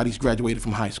everybody's graduated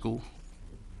from high school.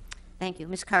 Thank you.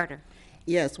 Ms. Carter?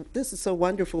 Yes, this is so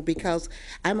wonderful because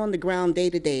I'm on the ground day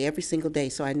to day, every single day,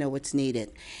 so I know what's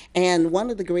needed. And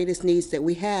one of the greatest needs that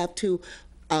we have to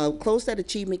close that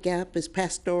achievement gap is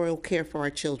pastoral care for our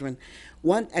children.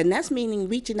 And that's meaning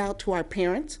reaching out to our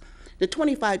parents, the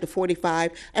 25 to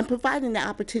 45, and providing the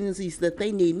opportunities that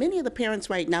they need. Many of the parents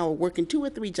right now are working 2 or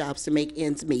 3 jobs to make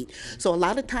ends meet. So a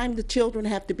lot of time the children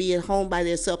have to be at home by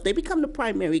themselves. They become the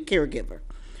primary caregiver.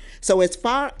 So as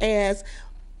far as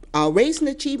raising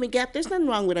the achievement gap, there's nothing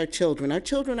wrong with our children. Our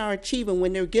children are achieving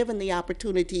when they're given the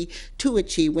opportunity to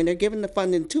achieve, when they're given the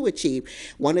funding to achieve.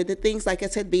 One of the things, like I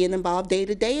said, being involved day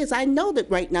to day is I know that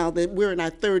right now that we're in our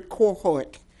 3rd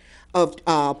cohort of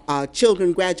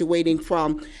children graduating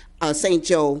from St.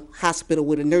 Joe Hospital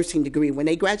with a nursing degree. When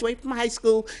they graduate from high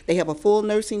school, they have a full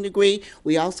nursing degree.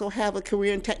 We also have a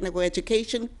career and technical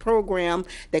education program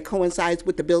that coincides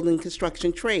with the building and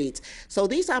construction trades. So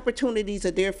these opportunities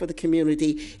are there for the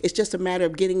community. It's just a matter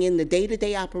of getting in the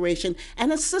day-to-day operation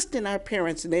and assisting our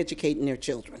parents in educating their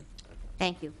children.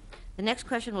 Thank you. The next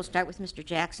question will start with Mr.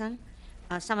 Jackson.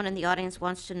 Someone in the audience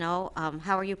wants to know,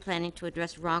 how are you planning to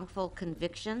address wrongful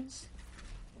convictions?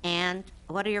 And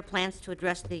what are your plans to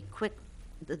address the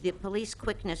police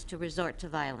quickness to resort to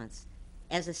violence?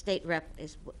 As a state rep,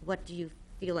 what do you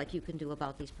feel like you can do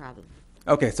about these problems?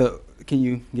 Okay, so can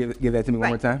you give that to me one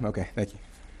more time? Okay, thank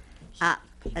you.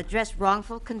 Address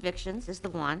wrongful convictions is the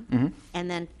one,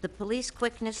 and then the police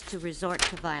quickness to resort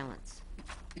to violence.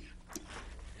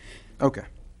 Okay.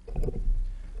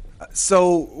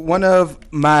 So one of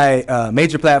my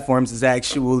major platforms is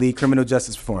actually criminal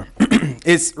justice reform.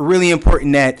 It's really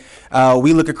important that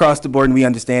we look across the board and we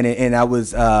understand it. And I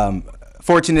was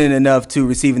fortunate enough to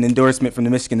receive an endorsement from the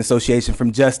Michigan Association for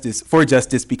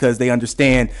Justice because they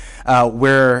understand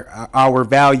where our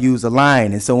values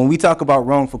align. And so when we talk about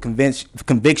wrongful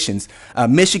convictions,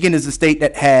 Michigan is a state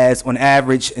that has, on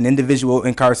average, an individual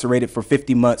incarcerated for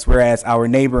 50 months, whereas our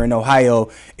neighbor in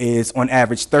Ohio is on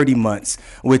average 30 months,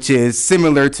 which is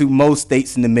similar to most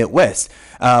states in the Midwest.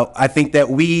 I think that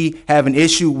we have an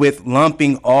issue with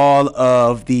lumping all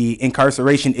of the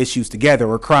incarceration issues together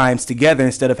or crimes together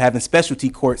instead of having specialty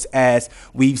courts, as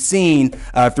we've seen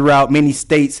throughout many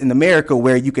states in America,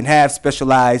 where you can have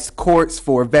specialized courts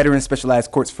for veterans, specialized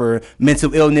courts for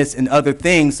mental illness and other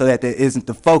things, so that there isn't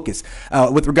the focus.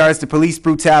 With regards to police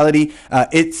brutality,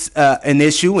 it's an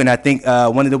issue, and I think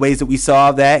one of the ways that we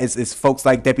solve that is folks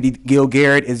like Deputy Gil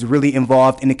Garrett is really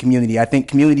involved in the community. I think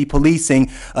community policing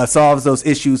solves those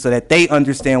issues so that they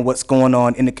understand what's going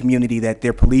on in the community that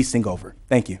they're policing over.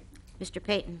 Thank you. Mr.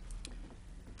 Payton?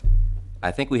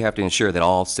 I think we have to ensure that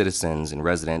all citizens and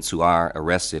residents who are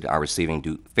arrested are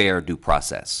receiving fair due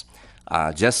process.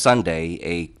 Just Sunday,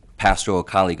 a pastoral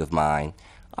colleague of mine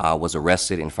was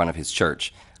arrested in front of his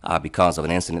church because of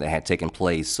an incident that had taken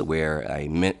place where a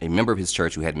member of his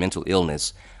church who had mental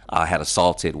illness had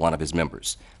assaulted one of his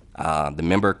members. The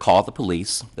member called the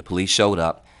police showed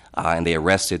up, and they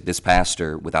arrested this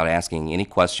pastor without asking any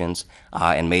questions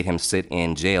and made him sit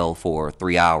in jail for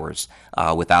 3 hours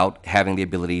without having the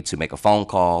ability to make a phone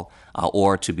call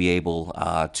or to be able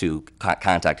to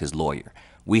contact his lawyer.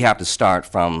 We have to start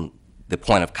from the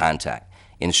point of contact,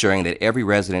 ensuring that every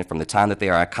resident from the time that they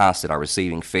are accosted are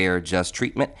receiving fair, just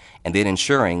treatment, and then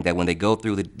ensuring that when they go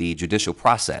through the judicial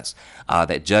process,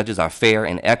 that judges are fair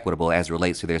and equitable as it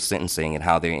relates to their sentencing and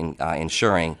how they're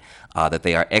ensuring that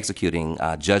they are executing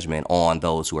judgment on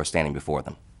those who are standing before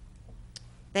them.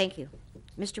 Thank you.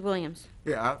 Mr. Williams.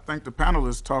 Yeah, I think the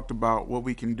panelists talked about what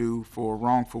we can do for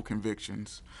wrongful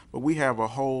convictions, but we have a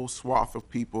whole swath of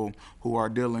people who are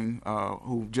dealing,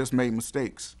 who just made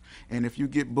mistakes. And if you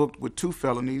get booked with 2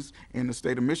 felonies in the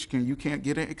state of Michigan, you can't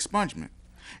get an expungement.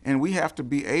 And we have to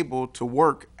be able to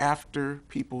work after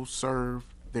people serve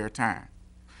their time.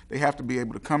 They have to be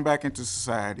able to come back into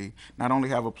society, not only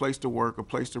have a place to work, a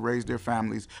place to raise their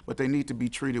families, but they need to be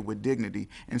treated with dignity.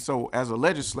 And so as a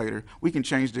legislator, we can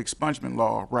change the expungement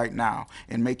law right now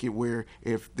and make it where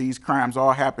if these crimes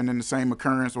all happen in the same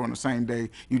occurrence or on the same day,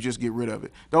 you just get rid of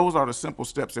it. Those are the simple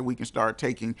steps that we can start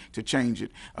taking to change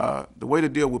it. The way to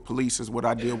deal with police is what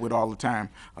I deal with all the time.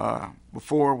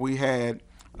 Before we had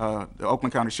the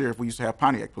Oakland County Sheriff, we used to have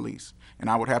Pontiac Police, and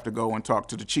I would have to go and talk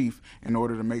to the chief in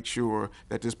order to make sure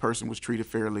that this person was treated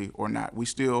fairly or not. We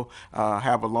still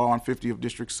have a Law on 50th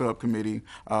District subcommittee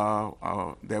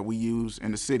that we use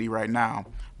in the city right now,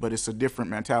 but it's a different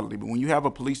mentality. But when you have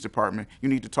a police department, you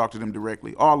need to talk to them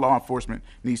directly. All law enforcement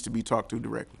needs to be talked to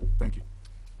directly. Thank you.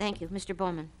 Thank you. Mr.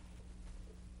 Bowman.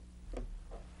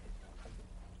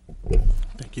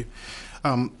 Thank you.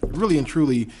 Really and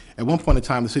truly, at one point in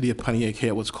time, the city of Pontiac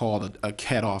had what's called a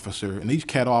CAT officer, and each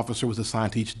CAT officer was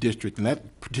assigned to each district. And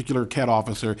that particular CAT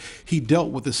officer, he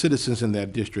dealt with the citizens in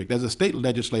that district. As a state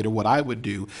legislator, what I would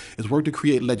do is work to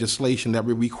create legislation that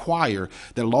would require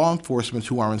that law enforcement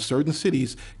who are in certain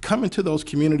cities come into those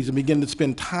communities and begin to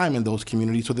spend time in those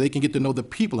communities so that they can get to know the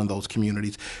people in those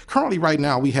communities. Currently, right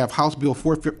now, we have House Bill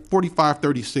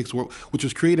 4536, which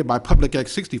was created by Public Act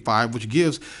 65, which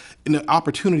gives an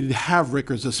opportunity to have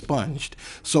records expunged.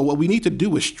 So what we need to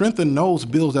do is strengthen those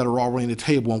bills that are already on the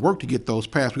table and work to get those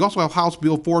passed. We also have House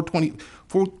Bill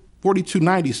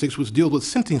 4296, which deals with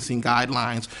sentencing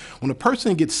guidelines. When a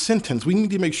person gets sentenced, we need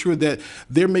to make sure that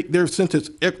they're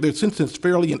sentenced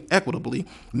fairly and equitably,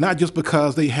 not just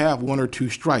because they have 1 or 2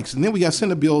 strikes. And then we got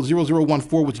Senate Bill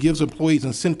 0014, which gives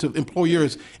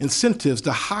employers incentives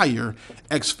to hire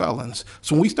ex-felons.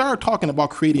 So when we start talking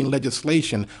about creating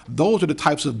legislation, those are the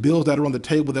types of bills that are on the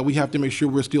table that we have to make sure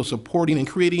we're still supporting and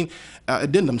creating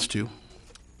addendums to.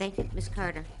 Thank you. Ms.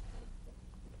 Carter.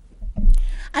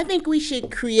 I think we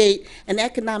should create an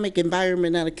economic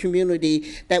environment in a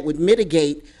community that would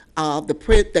mitigate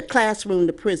the classroom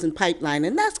to prison pipeline,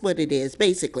 and that's what it is,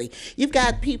 basically. You've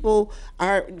got people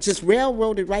are just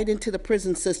railroaded right into the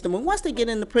prison system, and once they get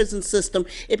in the prison system,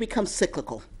 it becomes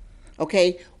cyclical,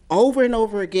 okay? Over and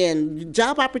over again,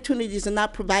 job opportunities are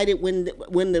not provided when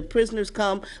the prisoners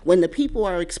come, when the people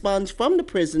are expunged from the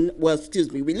prison,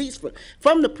 released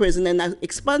from the prison, and the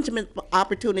expungement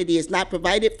opportunity is not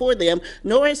provided for them,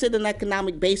 nor is it an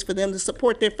economic base for them to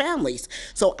support their families.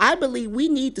 So I believe we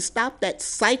need to stop that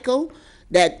cycle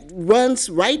that runs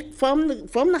right from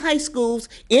the high schools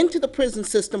into the prison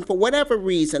system for whatever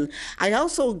reason. I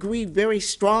also agree very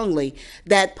strongly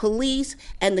that police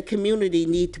and the community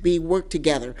need to work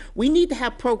together. We need to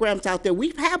have programs out there.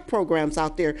 We've had programs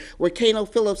out there where Kano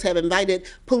Phillips have invited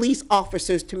police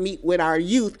officers to meet with our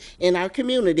youth in our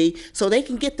community so they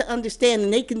can get to understand,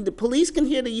 and the police can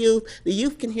hear the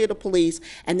youth can hear the police,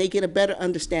 and they get a better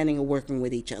understanding of working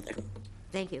with each other.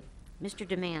 Thank you. Mr.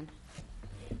 Demand.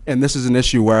 And this is an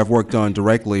issue where I've worked on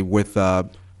directly with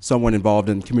someone involved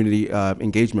in community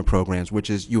engagement programs, which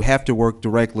is you have to work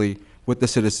directly with the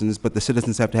citizens, but the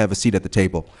citizens have to have a seat at the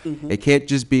table. Mm-hmm. It can't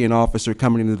just be an officer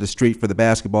coming into the street for the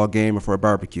basketball game or for a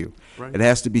barbecue. Right. It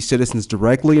has to be citizens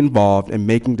directly involved in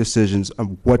making decisions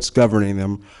on what's governing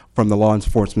them from the law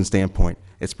enforcement standpoint.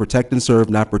 It's protect and serve,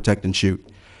 not protect and shoot.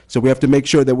 So we have to make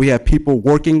sure that we have people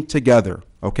working together,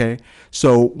 okay?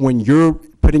 So when you're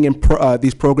putting in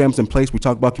these programs in place, we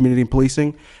talk about community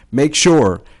policing, make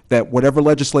sure that whatever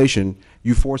legislation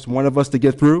you force one of us to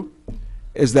get through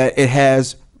is that it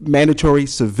has mandatory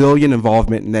civilian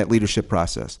involvement in that leadership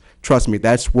process. Trust me,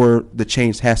 that's where the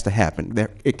change has to happen.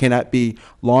 It cannot be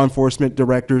law enforcement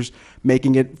directors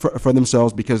making it for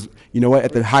themselves, because you know what,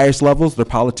 at the highest levels, they're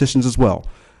politicians as well.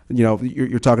 You know,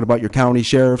 you're talking about your county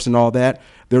sheriffs and all that.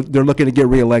 They're looking to get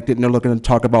reelected, and they're looking to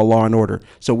talk about law and order.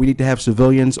 So we need to have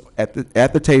civilians at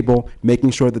the table,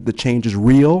 making sure that the change is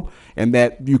real, and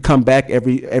that you come back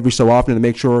every so often to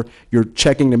make sure you're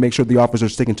checking to make sure the officers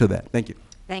are sticking to that. Thank you.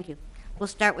 Thank you. We'll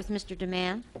start with Mr.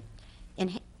 Demand.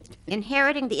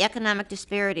 Inheriting the economic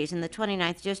disparities in the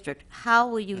 29th District, how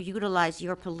will you utilize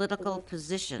your political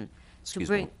position to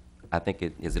bring... Me. I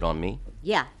think is it on me?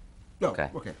 Yeah. No, okay.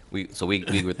 Okay. We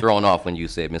were thrown off when you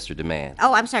said Mr. Demand.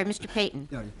 Oh, I'm sorry, Mr. Payton.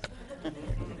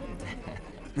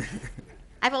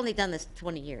 I've only done this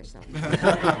 20 years, so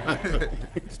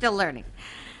still learning.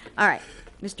 All right,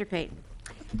 Mr. Payton.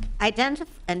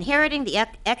 Inheriting the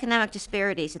economic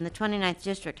disparities in the 29th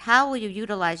district, how will you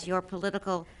utilize your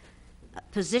political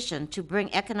position to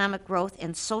bring economic growth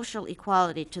and social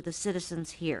equality to the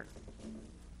citizens here?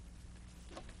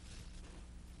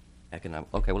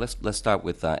 Okay, well, let's start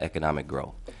with economic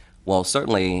growth. Well,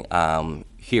 certainly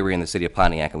here we're in the city of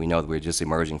Pontiac, and we know that we're just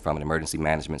emerging from an emergency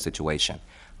management situation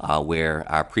where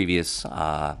our previous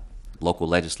local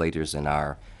legislators and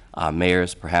our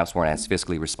mayors perhaps weren't as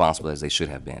fiscally responsible as they should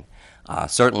have been.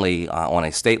 Certainly on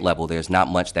a state level, there's not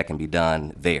much that can be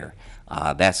done there.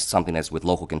 That's something that's with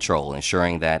local control,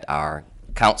 ensuring that our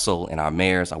council and our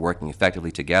mayors are working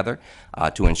effectively together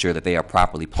to ensure that they are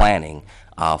properly planning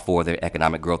for their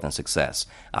economic growth and success.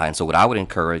 And so what I would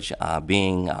encourage,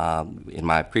 being in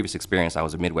my previous experience, I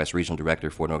was a Midwest Regional Director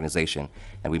for an organization,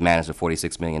 and we managed a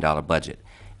 $46 million budget.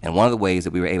 And one of the ways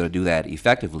that we were able to do that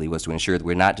effectively was to ensure that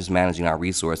we're not just managing our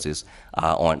resources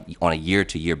on a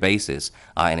year-to-year basis,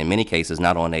 and in many cases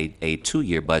not on a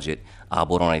 2-year budget,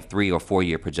 but on a 3 or 4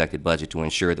 year projected budget to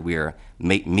ensure that we are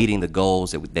meeting the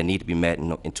goals that need to be met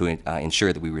and to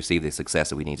ensure that we receive the success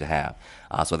that we need to have.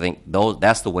 So I think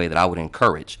that's the way that I would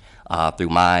encourage through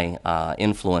my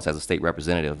influence as a state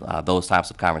representative, those types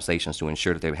of conversations to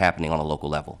ensure that they're happening on a local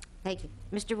level. Thank you.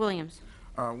 Mr. Williams.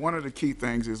 One of the key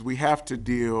things is we have to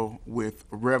deal with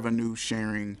revenue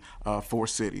sharing for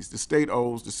cities. The state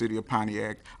owes the city of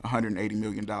Pontiac $180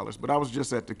 million, but I was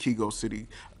just at the Kego City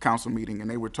Council meeting, and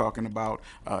they were talking about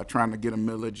trying to get a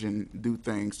millage and do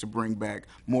things to bring back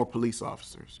more police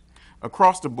officers.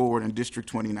 Across the board in District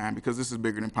 29, because this is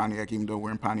bigger than Pontiac, even though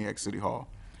we're in Pontiac City Hall,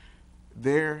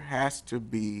 there has to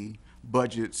be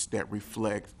budgets that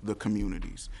reflect the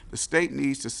communities. The state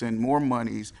needs to send more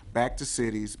monies back to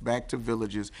cities, back to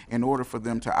villages, in order for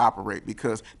them to operate,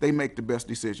 because they make the best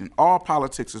decision. All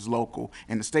politics is local,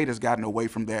 and the state has gotten away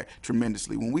from that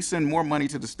tremendously. When we send more money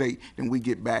to the state than we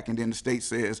get back, and then the state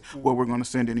says, well, we're going to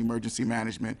send in emergency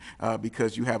management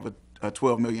because you have a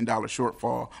 $12 million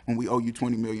shortfall when we owe you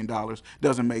 $20 million,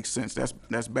 doesn't make sense.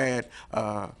 That's bad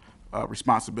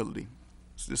responsibility.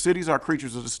 The cities are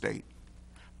creatures of the state.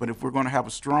 But if we're going to have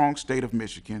a strong state of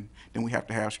Michigan, then we have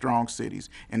to have strong cities.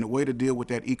 And the way to deal with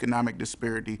that economic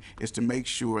disparity is to make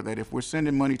sure that if we're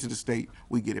sending money to the state,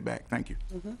 we get it back. Thank you.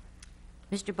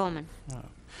 Mr. Bowman.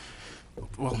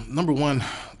 Well, number one,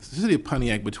 the city of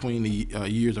Pontiac between the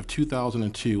years of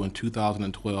 2002 and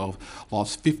 2012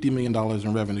 lost $50 million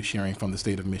in revenue sharing from the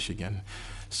state of Michigan.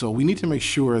 So we need to make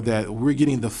sure that we're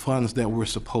getting the funds that we're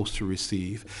supposed to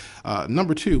receive.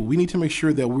 Number two, we need to make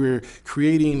sure that we're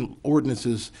creating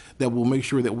ordinances that will make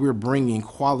sure that we're bringing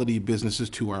quality businesses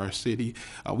to our city.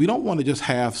 We don't want to just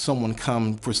have someone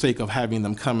come for sake of having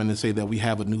them come in and say that we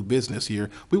have a new business here.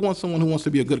 We want someone who wants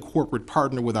to be a good corporate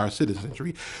partner with our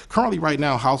citizenry. Currently, right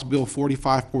now, House Bill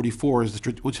 4544,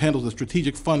 which handles the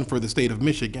strategic fund for the state of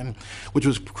Michigan, which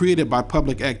was created by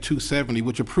Public Act 270,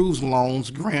 which approves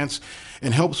loans, grants,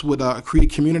 and helps with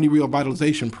community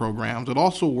revitalization programs. It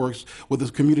also works with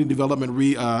the community development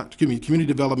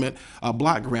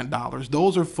block grant dollars.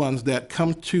 Those are funds that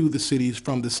come to the cities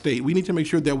from the state. We need to make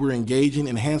sure that we're engaging,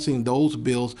 enhancing those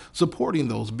bills, supporting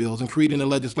those bills, and creating a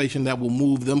legislation that will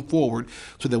move them forward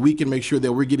so that we can make sure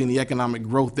that we're getting the economic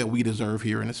growth that we deserve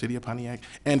here in the city of Pontiac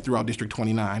and throughout District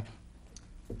 29.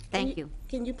 Thank you.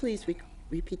 Can you please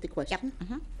repeat the question?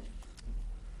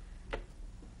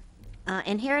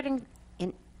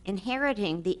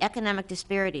 Inheriting the economic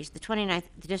disparities, the 29th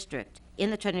district, in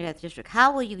the 29th district,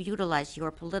 how will you utilize your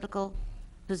political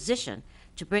position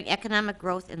to bring economic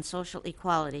growth and social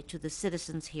equality to the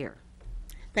citizens here?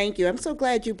 Thank you. I'm so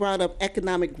glad you brought up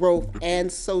economic growth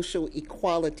and social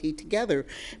equality together,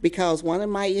 because one of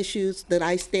my issues that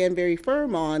I stand very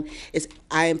firm on is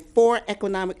I am for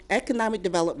economic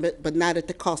development, but not at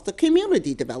the cost of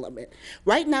community development.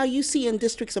 Right now, you see in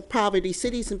districts of poverty,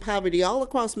 cities in poverty all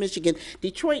across Michigan,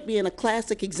 Detroit being a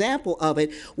classic example of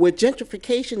it, where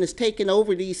gentrification has taken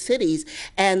over these cities,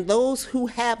 and those who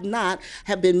have not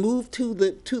have been moved to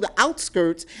the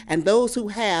outskirts, and those who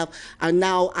have are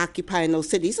now occupying those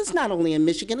cities. It's not only in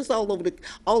Michigan, it's all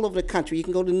over the country. You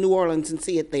can go to New Orleans and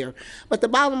see it there. But the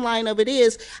bottom line of it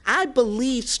is, I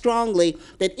believe strongly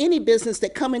that any business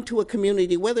that come into a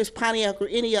community, whether it's Pontiac or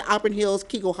any of Auburn Hills,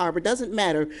 Kego Harbor, doesn't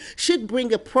matter, should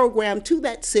bring a program to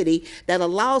that city that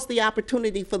allows the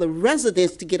opportunity for the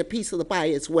residents to get a piece of the pie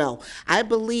as well. I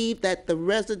believe that the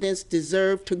residents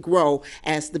deserve to grow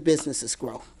as the businesses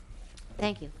grow.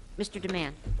 Thank you. Mr.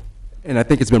 DeMann. And I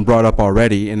think it's been brought up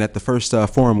already, and at the first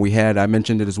forum we had, I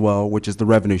mentioned it as well, which is the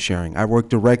revenue sharing. I work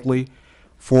directly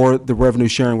for the revenue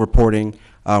sharing reporting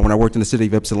when I worked in the city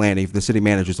of Ypsilanti, the city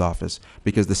manager's office,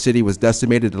 because the city was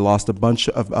decimated. It lost a bunch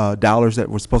of dollars that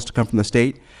were supposed to come from the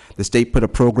state. The state put a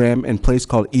program in place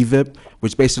called EVIP,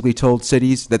 which basically told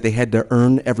cities that they had to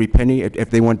earn every penny if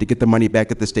they wanted to get the money back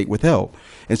that the state withheld.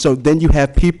 And so then you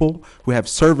have people who have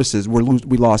services. We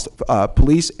lost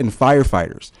police and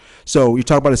firefighters. So you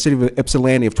talk about a city of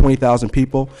Ypsilanti of 20,000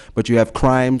 people, but you have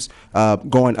crimes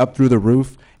going up through the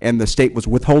roof, and the state was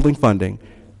withholding funding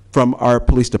from our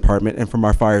police department and from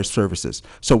our fire services.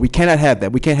 So we cannot have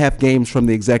that. We can't have games from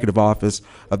the executive office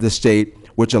of the state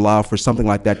which allow for something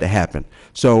like that to happen.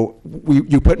 So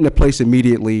you put into place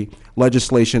immediately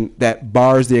legislation that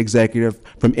bars the executive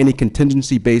from any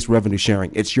contingency-based revenue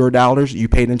sharing. It's your dollars, you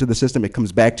paid into the system, it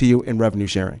comes back to you in revenue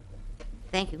sharing.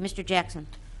 Thank you. Mr. Jackson.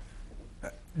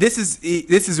 This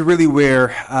is really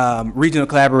where regional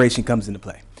collaboration comes into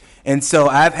play. And so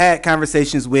I've had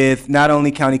conversations with not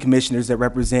only county commissioners that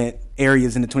represent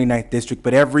areas in the 29th district,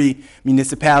 but every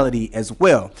municipality as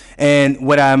well. And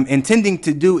what I'm intending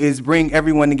to do is bring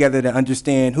everyone together to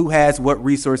understand who has what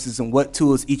resources and what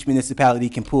tools each municipality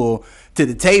can pull to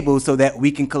the table so that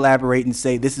we can collaborate and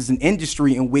say this is an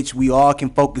industry in which we all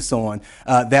can focus on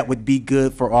that would be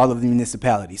good for all of the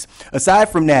municipalities. Aside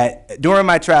from that, during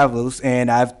my travels,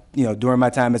 and during my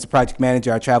time as a project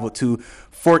manager, I traveled to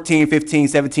 14, 15,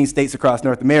 17 states across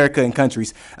North America and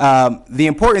countries. The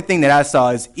important thing that I saw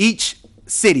is each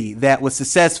city that was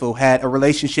successful had a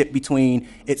relationship between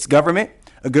its government,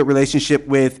 a good relationship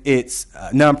with its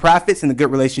nonprofits, and a good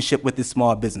relationship with its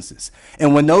small businesses.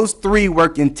 And when those three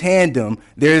work in tandem,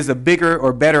 there's a bigger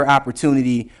or better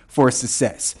opportunity for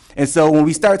success. And so when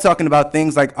we start talking about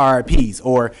things like RRPs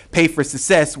or pay for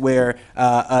success, where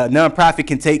a nonprofit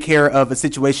can take care of a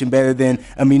situation better than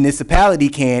a municipality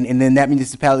can, and then that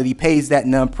municipality pays that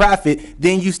nonprofit,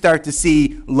 then you start to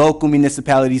see local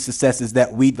municipality successes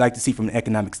that we'd like to see from an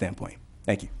economic standpoint.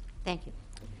 Thank you. Thank you.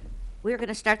 We're going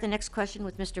to start the next question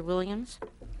with Mr. Williams.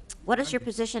 What is your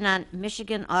position on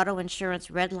Michigan auto insurance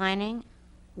redlining?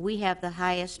 We have the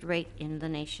highest rate in the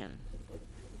nation.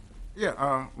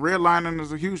 Yeah, redlining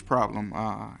is a huge problem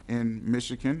in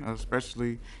Michigan,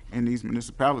 especially in these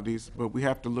municipalities. But we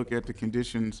have to look at the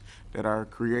conditions that are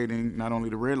creating not only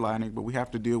the redlining, but we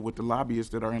have to deal with the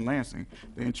lobbyists that are in Lansing.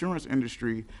 The insurance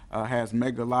industry has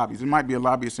mega lobbies. There might be a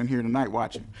lobbyist in here tonight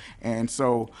watching. And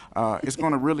so it's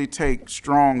going to really take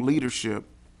strong leadership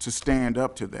to stand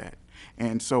up to that.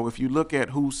 And so if you look at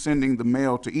who's sending the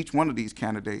mail to each one of these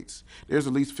candidates, there's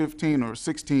at least 15 or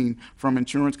 16 from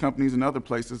insurance companies and other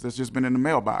places that's just been in the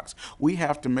mailbox. We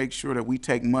have to make sure that we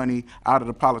take money out of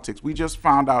the politics. We just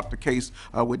found out the case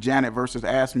with Janet versus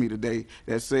AFSCME today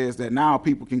that says that now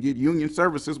people can get union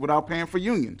services without paying for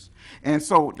unions. And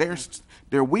so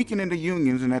they're weakening the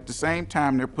unions, and at the same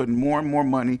time they're putting more and more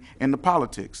money into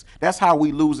politics. That's how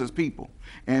we lose as people.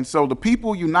 And so the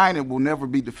people united will never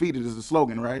be defeated is the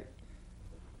slogan, right?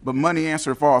 But money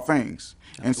answers all things.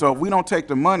 And so if we don't take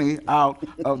the money out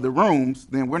of the rooms,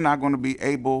 then we're not going to be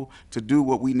able to do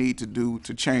what we need to do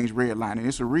to change redlining.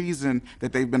 It's a reason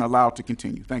that they've been allowed to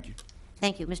continue. Thank you.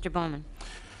 Thank you. Mr. Bowman.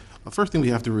 The first thing we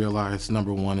have to realize,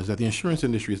 number one, is that the insurance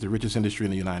industry is the richest industry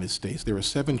in the United States. They're a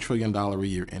 $7 trillion a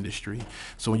year industry.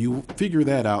 So when you figure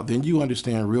that out, then you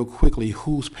understand real quickly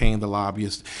who's paying the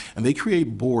lobbyists. And they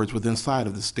create boards within inside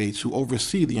of the states who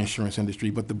oversee the insurance industry.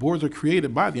 But the boards are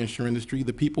created by the insurance industry.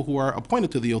 The people who are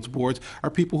appointed to those boards are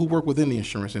people who work within the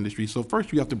insurance industry. So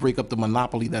first you have to break up the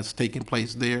monopoly that's taking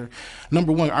place there.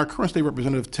 Number one, our current state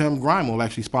representative, Tim Grimel,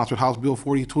 actually sponsored House Bill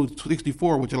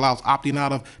 4264, which allows opting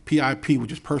out of PIP,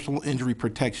 which is personal injury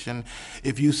protection.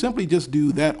 If you simply just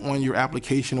do that on your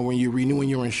application or when you're renewing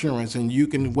your insurance, and you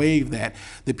can waive that,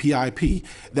 the PIP,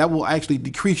 that will actually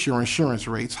decrease your insurance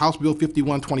rates. House Bill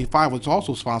 5125, which is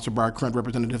also sponsored by our current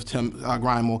representative, Tim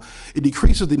Grimel, it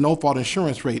decreases the no-fault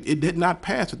insurance rate. It did not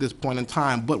pass at this point in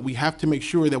time, but we have to make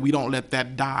sure that we don't let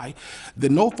that die. The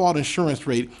no-fault insurance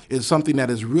rate is something that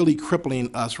is really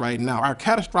crippling us right now. Our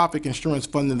catastrophic insurance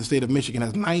fund in the state of Michigan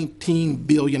has $19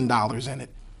 billion in it.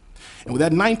 And with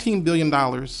that $19 billion,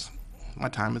 my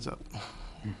time is up.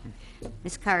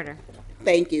 Ms. Carter.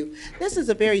 Thank you. This is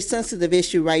a very sensitive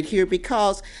issue right here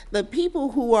because the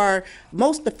people who are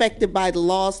most affected by the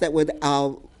laws that would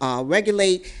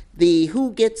regulate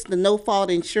who gets the no-fault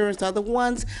insurance are the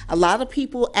ones, a lot of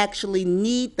people actually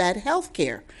need that health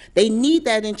care. They need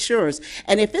that insurance.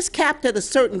 And if it's capped at a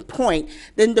certain point,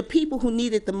 then the people who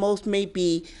need it the most may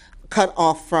be cut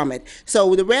off from it.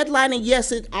 So the redlining,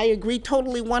 yes, I agree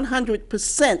totally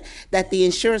 100% that the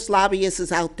insurance lobbyist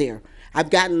is out there. I've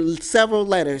gotten several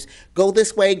letters, go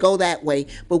this way, go that way,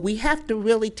 but we have to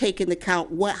really take into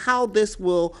account how this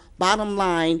will, bottom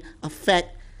line,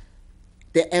 affect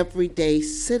the everyday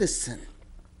citizen.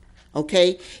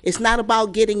 Okay? It's not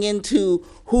about getting into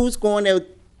who's going to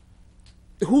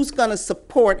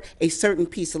support a certain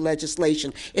piece of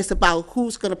legislation. It's about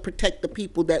who's going to protect the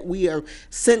people that we are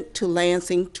sent to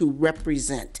Lansing to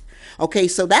represent. Okay,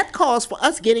 so that calls for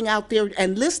us getting out there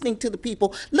and listening to the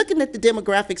people, looking at the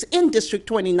demographics in District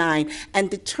 29 and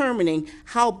determining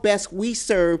how best we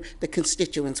serve the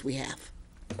constituents we have.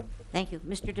 Thank you.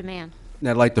 Mr. Demand. And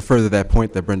I'd like to further that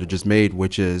point that Brenda just made,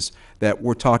 which is that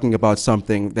we're talking about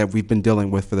something that we've been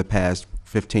dealing with for the past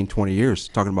 15, 20 years,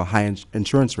 talking about high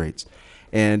insurance rates.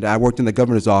 And I worked in the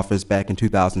governor's office back in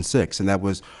 2006, and that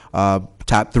was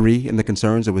top 3 in the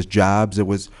concerns. It was jobs, it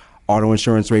was auto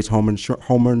insurance rates,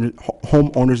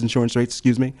 homeowners insurance rates,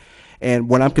 excuse me. And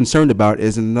what I'm concerned about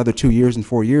is in another 2 years and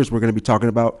 4 years, we're going to be talking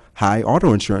about high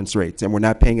auto insurance rates. And we're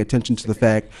not paying attention to the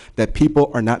fact that people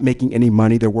are not making any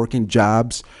money. They're working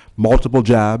jobs, multiple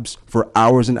jobs for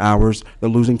hours and hours. They're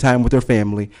losing time with their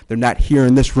family. They're not here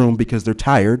in this room because they're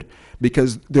tired,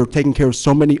 because they're taking care of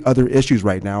so many other issues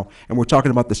right now. And we're talking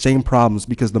about the same problems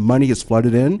because the money is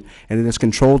flooded in and it has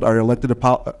controlled our elected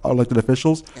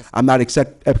officials. I'm not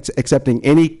accepting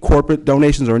any corporate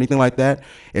donations or anything like that.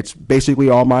 It's basically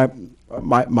all my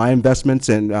investments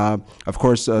and, of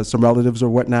course, some relatives or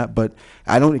whatnot. But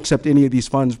I don't accept any of these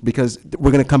funds because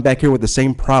we're going to come back here with the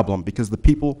same problem because the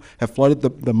people have flooded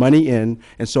the money in.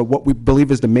 And so what we believe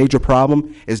is the major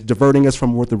problem is diverting us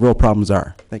from what the real problems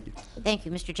are. Thank you. Thank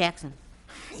you. Mr. Jackson.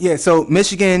 Yeah, so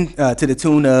Michigan, to the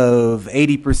tune of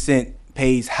 80%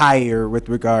 pays higher with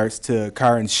regards to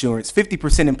car insurance,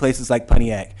 50% in places like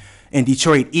Pontiac. In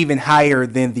Detroit, even higher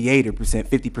than the 80%,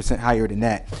 50% higher than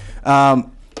that.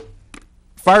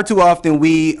 Far too often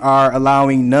we are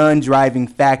allowing non-driving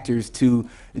factors to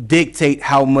dictate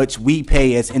how much we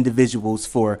pay as individuals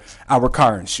for our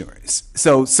car insurance.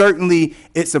 So certainly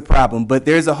it's a problem, but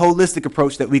there's a holistic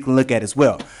approach that we can look at as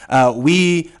well.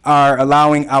 We are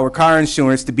allowing our car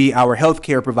insurance to be our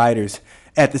healthcare providers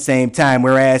at the same time,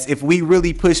 whereas if we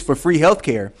really push for free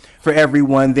healthcare for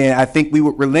everyone, then I think we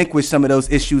would relinquish some of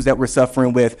those issues that we're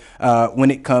suffering with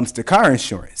when it comes to car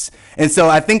insurance. And so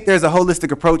I think there's a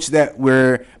holistic approach that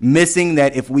we're missing,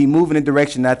 that if we move in a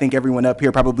direction, I think everyone up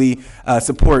here probably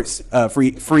supports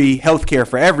free healthcare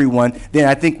for everyone, then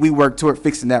I think we work toward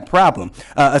fixing that problem.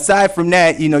 Aside from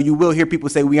that, you will hear people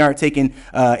say we aren't taking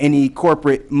any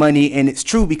corporate money, and it's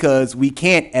true because we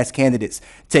can't, as candidates,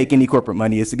 take any corporate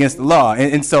money. It's against the law.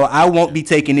 And so I won't be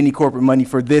taking any corporate money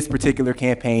for this particular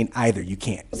campaign either. You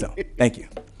can't. So thank you.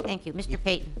 Thank you. Mr.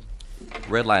 Payton.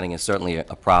 Redlining is certainly a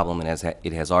problem, and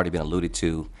it has already been alluded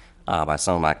to by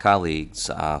some of my colleagues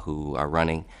who are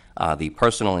running. The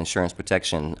personal insurance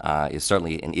protection is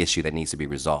certainly an issue that needs to be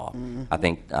resolved. I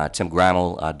think Tim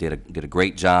Grammel did a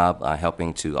great job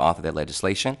helping to author that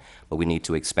legislation, but we need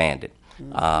to expand it.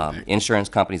 Insurance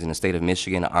companies in the state of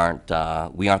Michigan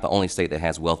we aren't the only state that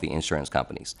has wealthy insurance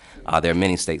companies. There are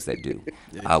many states that do.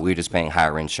 We're just paying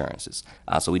higher insurances.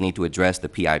 So we need to address the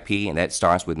PIP, and that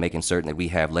starts with making certain that we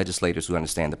have legislators who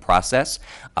understand the process.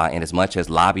 And as much as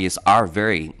lobbyists are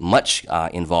very much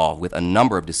involved with a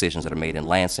number of decisions that are made in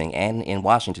Lansing and in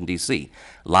Washington, D.C.,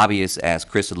 lobbyists, as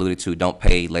Chris alluded to, don't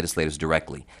pay legislators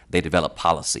directly. They develop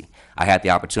policy. I had the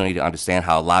opportunity to understand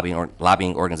how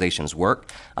lobbying organizations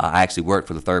work. I actually worked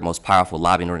for the third most powerful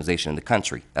lobbying organization in the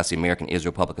country. That's the American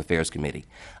Israel Public Affairs Committee.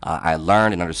 I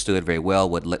learned and understood very well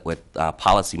what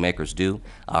policymakers do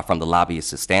from the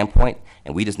lobbyist standpoint,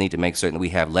 and we just need to make certain that we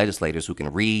have legislators who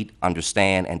can read,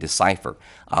 understand, and decipher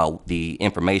the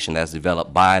information that's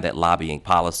developed by that lobbying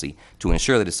policy to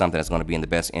ensure that it's something that's going to be in the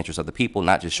best interest of the people,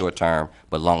 not just short term,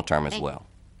 but long term as well.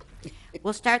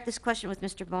 We'll start this question with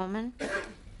Mr. Bowman.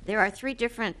 There are 3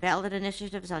 different ballot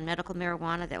initiatives on medical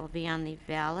marijuana that will be on the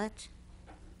ballot.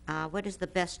 What is the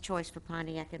best choice for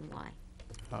Pontiac and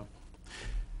why?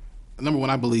 Number one,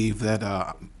 I believe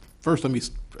that, first, let me,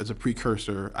 as a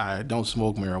precursor, I don't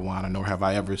smoke marijuana, nor have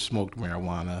I ever smoked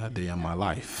marijuana a day in my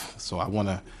life. So I want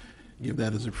to give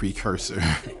that as a precursor.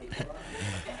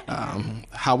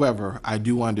 However, I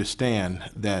do understand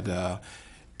that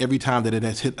every time that it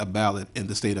has hit a ballot in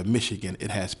the state of Michigan, it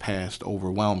has passed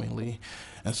overwhelmingly.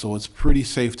 And so it's pretty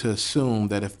safe to assume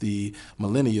that if the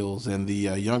millennials and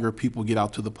the younger people get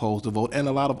out to the polls to vote, and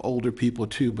a lot of older people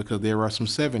too, because there are some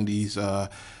 70s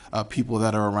people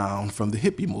that are around from the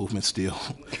hippie movement still,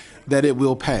 that it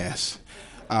will pass.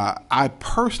 I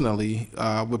personally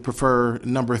would prefer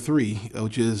number 3,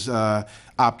 which is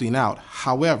opting out.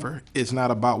 However, it's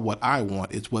not about what I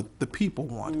want, it's what the people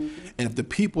want. And if the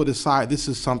people decide this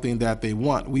is something that they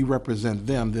want, we represent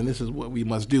them, then this is what we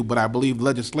must do. But I believe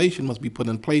legislation must be put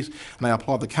in place, and I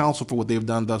applaud the council for what they've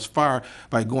done thus far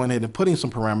by going ahead and putting some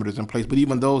parameters in place. But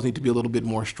even those need to be a little bit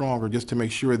more stronger, just to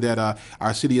make sure that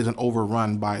our city isn't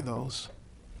overrun by those.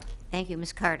 Thank you,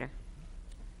 Ms. Carter.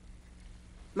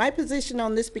 My position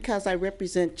on this, because I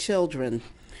represent children,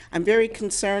 I'm very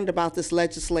concerned about this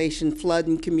legislation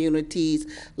flooding communities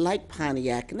like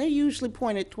Pontiac, and they're usually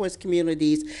pointed towards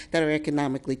communities that are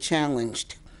economically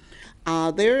challenged.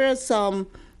 There is some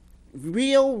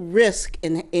real risk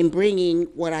in bringing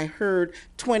what I heard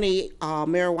 20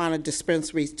 marijuana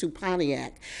dispensaries to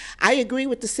Pontiac. I agree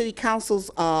with the City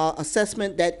Council's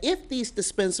assessment that if these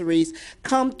dispensaries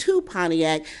come to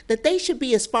Pontiac, that they should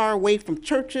be as far away from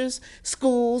churches,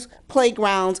 schools,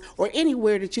 playgrounds, or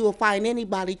anywhere that you will find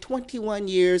anybody 21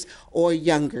 years or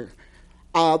younger.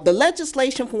 The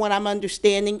legislation, from what I'm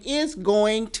understanding, is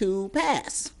going to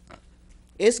pass.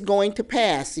 It's going to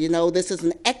pass. You know, this is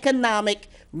an economic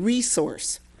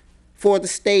resource for the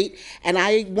state, and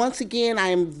once again I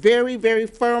am very, very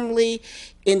firmly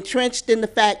entrenched in the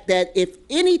fact that if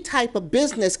any type of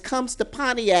business comes to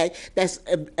Pontiac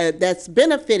that's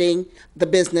benefiting the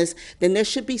business, then there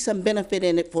should be some benefit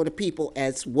in it for the people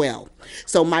as well.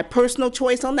 So my personal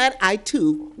choice on that, I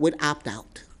too would opt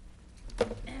out.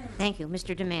 Thank you,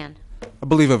 Mr. Demand. I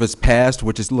believe if it's passed,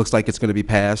 which it looks like it's going to be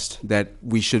passed, that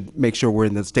we should make sure we're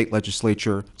in the state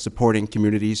legislature supporting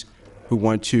communities who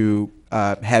want to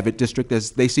have it district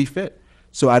as they see fit.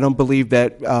 So I don't believe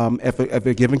that if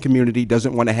a given community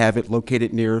doesn't want to have it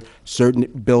located near certain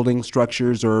building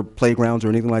structures or playgrounds or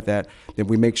anything like that, then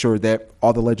we make sure that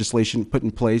all the legislation put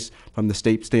in place from the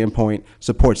state standpoint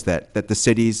supports that the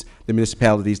cities, the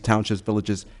municipalities, townships,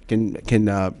 villages can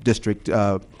district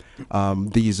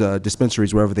these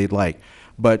dispensaries wherever they'd like.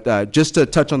 But just to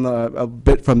touch on a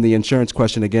bit from the insurance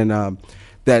question again,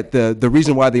 that the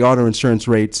reason why the auto insurance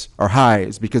rates are high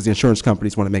is because the insurance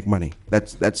companies want to make money.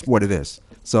 That's what it is.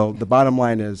 So the bottom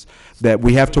line is that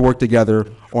we have to work together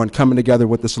on coming together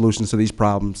with the solutions to these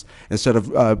problems. Instead of,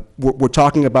 we're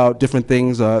talking about different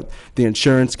things, the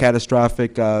insurance,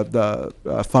 catastrophic,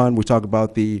 the fund, we talk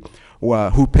about the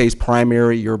who pays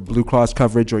primary, your Blue Cross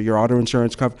coverage or your auto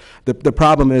insurance coverage. The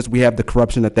problem is we have the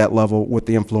corruption at that level with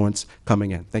the influence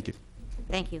coming in. Thank you.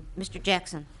 Thank you. Mr.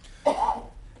 Jackson.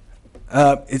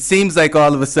 It seems like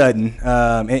all of a sudden,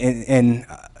 and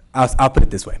I'll put it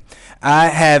this way. I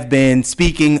have been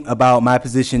speaking about my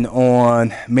position on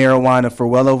marijuana for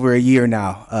well over a year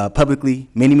now, publicly,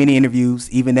 many interviews,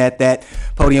 even at that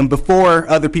podium before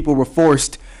other people were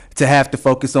forced to have to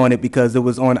focus on it because it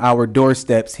was on our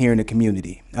doorsteps here in the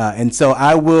community. And so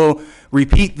I will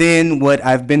repeat then what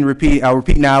I've been repeating, I'll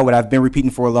repeat now what I've been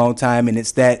repeating for a long time, and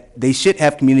it's that they should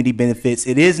have community benefits.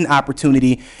 It is an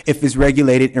opportunity if it's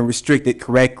regulated and restricted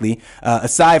correctly.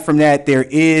 Aside from that, there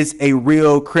is a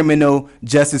real criminal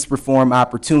justice reform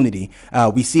opportunity.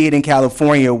 We see it in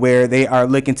California where they are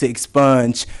looking to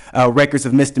expunge records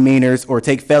of misdemeanors or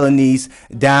take felonies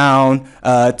down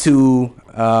to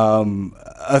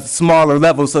a smaller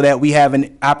level so that we have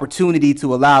an opportunity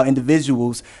to allow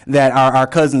individuals that are our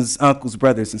cousins, uncles,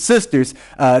 brothers, and sisters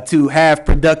to have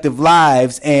productive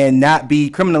lives and not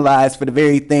be criminalized for the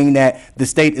very thing that the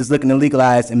state is looking to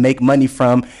legalize and make money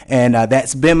from. And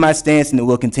that's been my stance, and it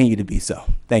will continue to be so.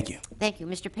 Thank you. Thank you.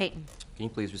 Mr. Payton. Can you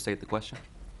please restate the question?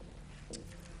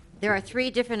 There are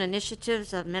 3 different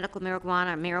initiatives of medical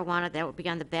marijuana or marijuana that will be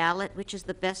on the ballot. Which is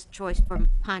the best choice for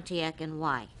Pontiac and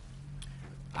why?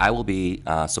 I will be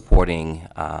supporting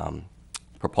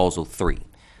Proposal 3,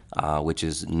 which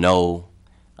is no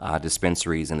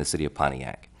dispensaries in the city of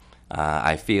Pontiac.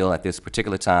 I feel at this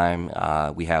particular time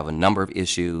we have a number of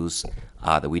issues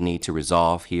that we need to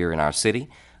resolve here in our city,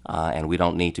 and we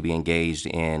don't need to be engaged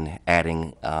in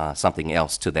adding something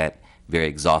else to that very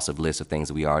exhaustive list of things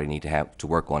that we already need to have to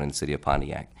work on in the city of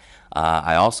Pontiac.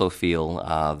 I also feel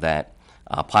that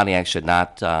Pontiac should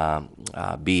not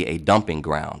be a dumping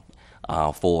ground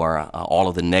for all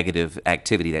of the negative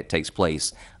activity that takes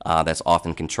place that's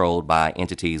often controlled by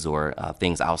entities or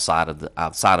things outside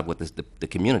of what the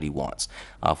community wants.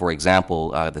 For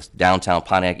example, the downtown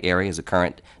Pontiac area is a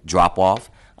current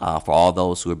drop-off for all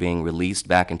those who are being released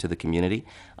back into the community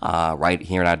right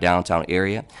here in our downtown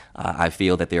area. I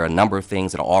feel that there are a number of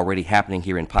things that are already happening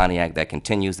here in Pontiac that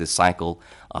continues this cycle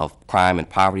of crime and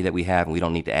poverty that we have, and we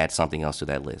don't need to add something else to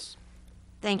that list.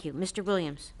 Thank you. Mr.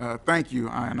 Williams. Thank you,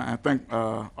 and I thank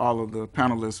all of the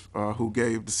panelists who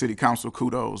gave the City Council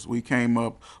kudos. We came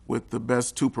up with the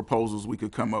best 2 proposals we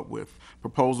could come up with.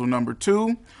 Proposal number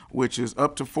 2, which is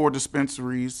up to 4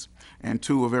 dispensaries and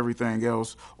 2 of everything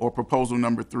else, or proposal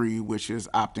number 3, which is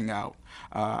opting out.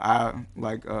 I,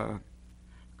 like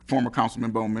former Councilman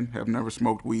Bowman, have never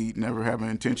smoked weed, never have an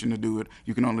intention to do it.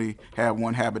 You can only have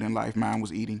one habit in life. Mine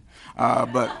was eating.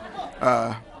 But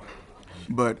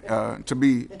to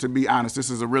be honest, this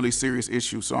is a really serious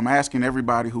issue. So I'm asking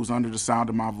everybody who's under the sound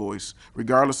of my voice,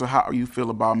 regardless of how you feel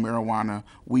about marijuana,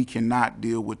 we cannot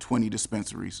deal with 20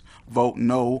 dispensaries. Vote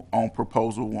no on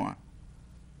proposal 1.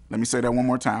 Let me say that one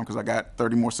more time because I got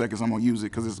 30 more seconds. I'm going to use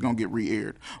it because it's going to get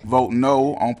re-aired. Vote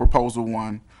no on proposal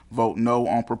 1. Vote no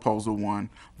on proposal 1.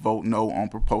 Vote no on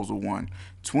proposal 1.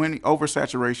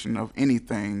 Oversaturation of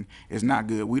anything is not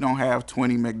good. We don't have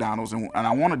 20 McDonald's, and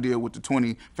I want to deal with the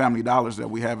 20 Family Dollars that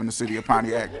we have in the city of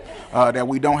Pontiac that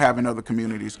we don't have in other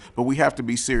communities. But we have to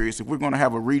be serious. If we're going to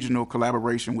have a regional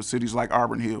collaboration with cities like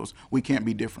Auburn Hills, we can't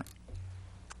be different.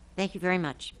 Thank you very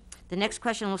much. The next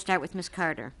question will start with Ms.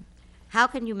 Carter. How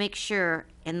can you make sure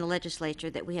in the legislature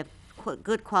that we have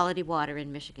good quality water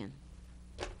in Michigan?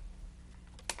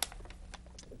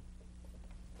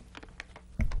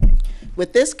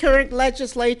 With this current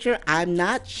legislature, I'm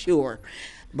not sure.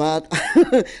 But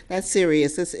that's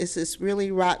serious. It's really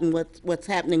rotten what's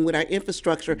happening with our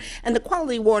infrastructure. And the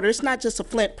quality of water, it's not just a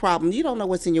Flint problem. You don't know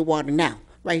what's in your water now,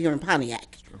 right here in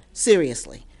Pontiac.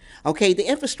 Seriously. Okay, the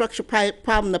infrastructure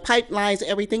problem, the pipelines,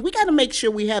 everything, we got to make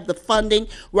sure we have the funding.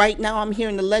 Right now, I'm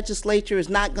hearing the legislature is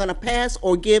not going to pass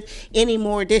or give any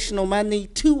more additional money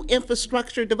to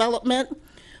infrastructure development.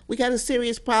 We got a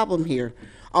serious problem here.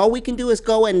 All we can do is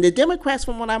go, and the Democrats,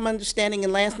 from what I'm understanding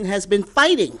in Lansing, has been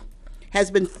fighting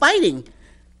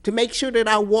to make sure that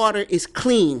our water is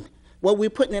clean. What we're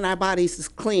putting in our bodies is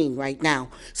clean right now.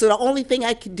 So the only thing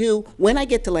I can do when I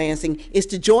get to Lansing is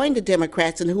to join the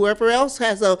Democrats and whoever else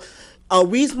has a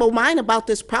reasonable mind about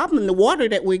this problem, the water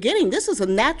that we're getting. This is a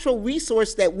natural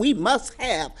resource that we must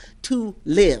have to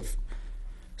live.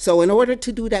 So in order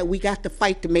to do that, we got to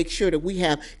fight to make sure that we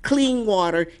have clean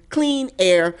water, clean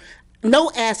air,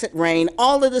 no acid rain,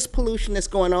 all of this pollution that's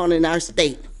going on in our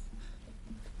state.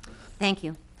 Thank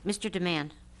you. Mr.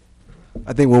 Demand.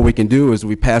 I think what we can do is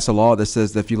we pass a law that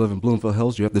says that if you live in Bloomfield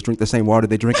Hills, you have to drink the same water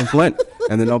they drink in Flint,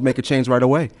 and then they'll make a change right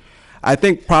away. I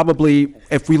think probably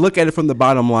if we look at it from the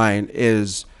bottom line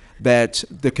is that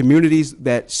the communities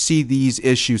that see these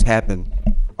issues happen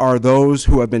are those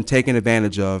who have been taken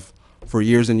advantage of for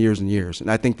years and years and years. And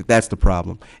I think that that's the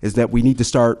problem, is that we need to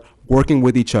start working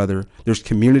with each other. There's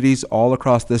communities all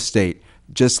across this state,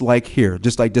 just like here,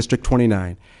 just like District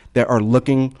 29, that are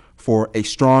looking for a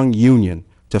strong union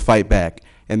to fight back.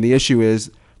 And the issue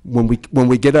is when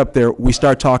we get up there, we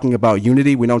start talking about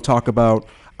unity. We don't talk about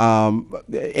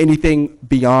anything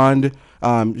beyond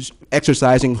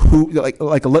exercising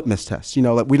like a litmus test. You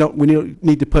know, like we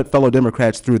need to put fellow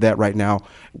Democrats through that right now.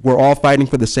 We're all fighting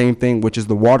for the same thing, which is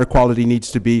the water quality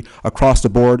needs to be across the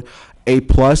board A+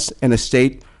 in a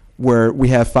state where we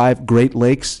have 5 Great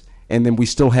Lakes, and then we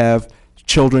still have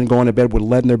children going to bed with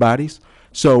lead in their bodies.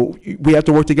 So we have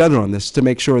to work together on this to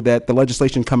make sure that the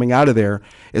legislation coming out of there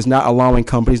is not allowing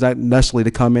companies not necessarily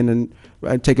to come in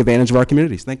and take advantage of our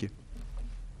communities. Thank you.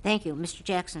 Thank you. Mr.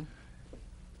 Jackson.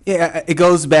 Yeah, it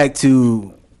goes back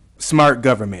to smart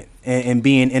government and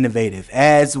being innovative.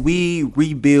 As we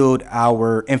rebuild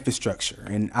our infrastructure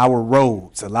and our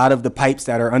roads, a lot of the pipes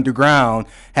that are underground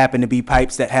happen to be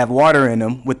pipes that have water in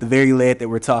them with the very lead that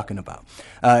we're talking about.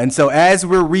 And so as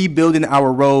we're rebuilding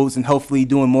our roads and hopefully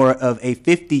doing more of a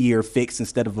 50-year fix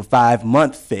instead of a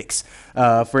 5-month fix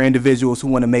for individuals who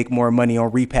want to make more money on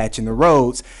repatching the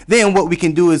roads, then what we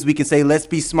can do is we can say, let's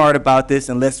be smart about this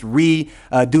and let's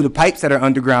redo the pipes that are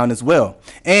underground as well.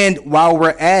 And while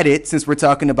we're at it, since we're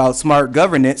talking about smart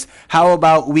governance, how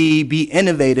about we be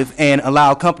innovative and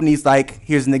allow companies like,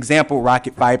 here's an example,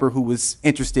 Rocket Fiber, who was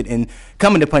interested in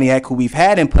coming to Pontiac, who we've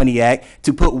had in Pontiac,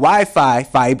 to put Wi-Fi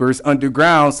fibers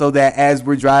underground so that as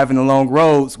we're driving along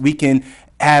roads, we can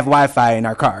have Wi-Fi in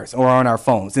our cars or on our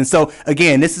phones. And so,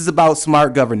 again, this is about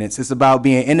smart governance. It's about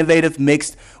being innovative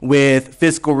mixed with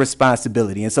fiscal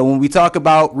responsibility. And so when we talk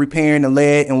about repairing the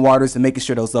lead and waters and making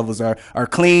sure those levels are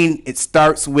clean, it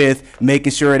starts with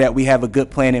making sure that we have a good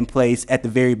plan in place at the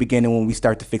very beginning when we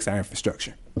start to fix our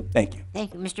infrastructure. Thank you.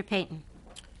 Thank you. Mr. Payton.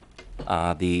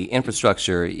 The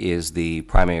infrastructure is the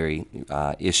primary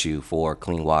issue for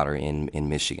clean water in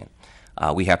Michigan.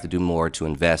 We have to do more to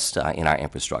invest in our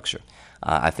infrastructure.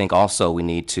 I think also we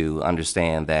need to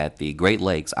understand that the Great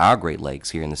Lakes, our Great Lakes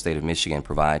here in the state of Michigan,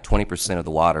 provide 20% of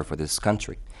the water for this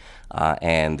country.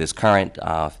 And this current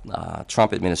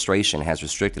Trump administration has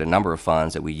restricted a number of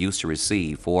funds that we used to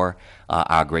receive for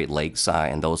our Great Lakes,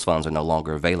 and those funds are no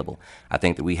longer available. I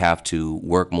think that we have to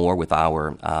work more with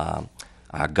our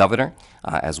governor,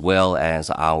 as well as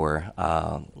our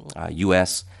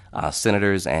U.S.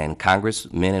 Senators and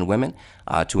congressmen and women,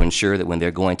 to ensure that when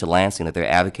they're going to Lansing, that they're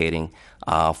advocating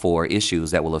for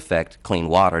issues that will affect clean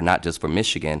water, not just for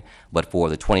Michigan, but for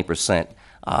the 20%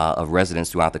 of residents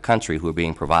throughout the country who are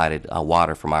being provided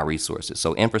water from our resources.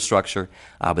 So infrastructure,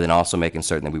 but then also making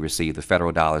certain that we receive the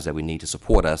federal dollars that we need to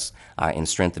support us in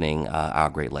strengthening our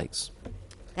Great Lakes.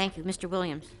 Thank you. Mr.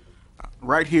 Williams.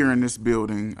 Right here in this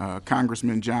building,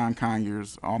 Congressman John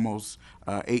Conyers, almost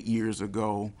 8 years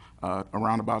ago,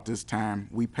 around about this time,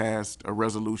 we passed a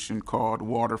resolution called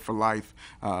Water for Life,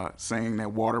 saying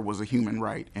that water was a human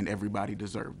right and everybody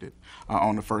deserved it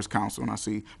on the first council. And I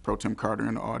see Pro Tem Carter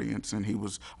in the audience, and he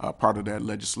was part of that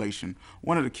legislation.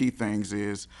 One of the key things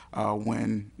is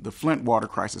when the Flint water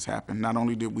crisis happened, not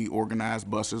only did we organize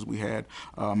buses, we had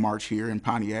a march here in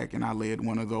Pontiac, and I led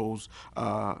one of those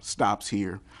stops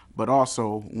here. But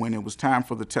also, when it was time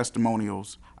for the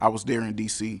testimonials, I was there in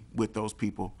D.C. with those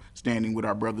people, standing with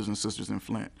our brothers and sisters in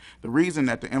Flint. The reason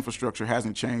that the infrastructure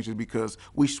hasn't changed is because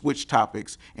we switch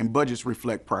topics and budgets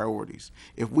reflect priorities.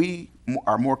 If we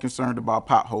are more concerned about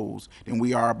potholes than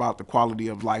we are about the quality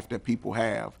of life that people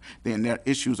have, then their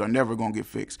issues are never going to get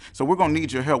fixed. So we're going to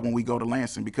need your help when we go to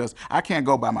Lansing, because I can't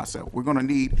go by myself. We're going to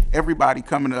need everybody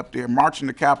coming up there, marching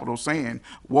the Capitol, saying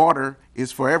water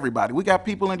is for everybody. We got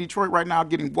people in Detroit right now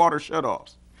getting water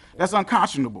shutoffs. That's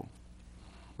unconscionable.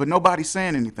 But nobody's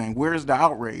saying anything. Where is the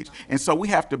outrage? And so we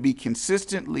have to be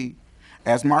consistently,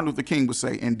 as Martin Luther King would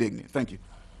say, indignant. Thank you.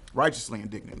 Righteously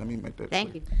indignant. Let me make that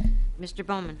Thank clear. you. Mr.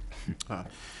 Bowman.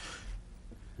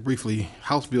 Briefly,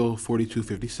 House Bill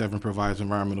 4257 provides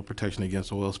environmental protection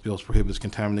against oil spills, prohibits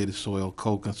contaminated soil,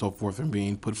 coke, and so forth from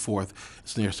being put forth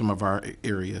near some of our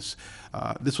areas.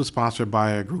 This was sponsored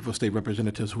by a group of state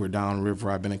representatives who are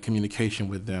downriver. I've been in communication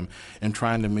with them and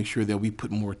trying to make sure that we put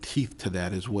more teeth to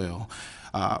that as well.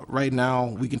 Right now,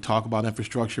 we can talk about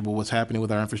infrastructure, but what's happening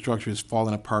with our infrastructure is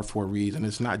falling apart for a reason.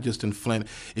 It's not just in Flint.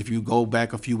 If you go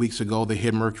back a few weeks ago, they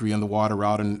hit mercury in the water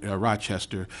out in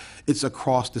Rochester. It's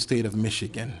across the state of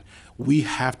Michigan. We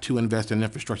have to invest in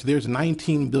infrastructure. There's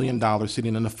 $19 billion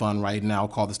sitting in a fund right now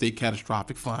called the State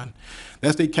Catastrophic Fund.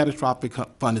 That State Catastrophic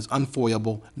Fund is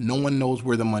unfoyable. No one knows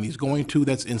where the money's going to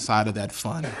that's inside of that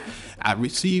fund. I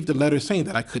received a letter saying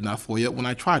that I could not FOIA it when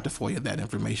I tried to FOIA that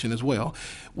information as well.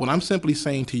 What I'm simply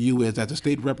saying to you is, as a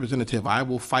state representative, I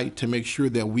will fight to make sure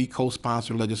that we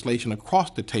co-sponsor legislation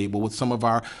across the table with some of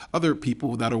our other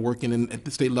people that are working at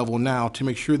the state level now to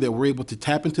make sure that we're able to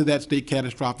tap into that State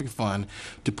Catastrophic Fund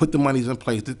to put the monies in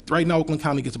place. Right now, Oakland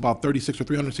County gets about $36 or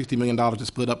 $360 million to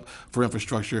split up for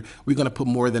infrastructure. We're going to put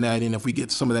more than that in if we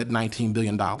get some of that $19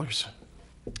 billion.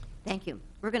 Thank you.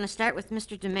 We're going to start with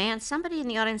Mr. Demand. Somebody in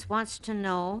the audience wants to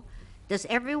know, does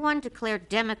everyone declare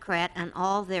Democrat on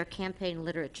all their campaign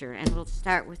literature? And we'll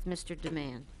start with Mr.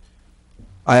 Demand.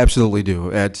 I absolutely do.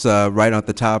 It's right at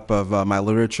the top of my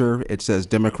literature. It says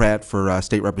Democrat for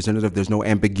state representative. There's no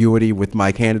ambiguity with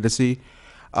my candidacy.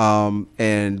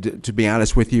 And to be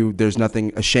honest with you, there's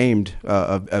nothing ashamed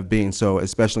of being so,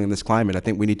 especially in this climate. I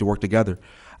think we need to work together.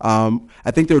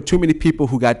 I think there were too many people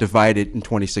who got divided in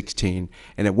 2016,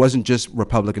 and it wasn't just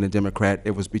Republican and Democrat.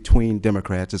 It was between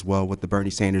Democrats as well with the Bernie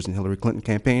Sanders and Hillary Clinton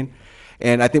campaign.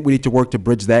 And I think we need to work to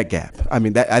bridge that gap. I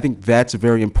mean, I think that's a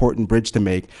very important bridge to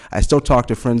make. I still talk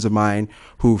to friends of mine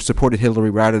who supported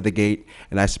Hillary right out of the gate,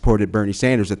 and I supported Bernie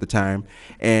Sanders at the time.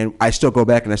 And I still go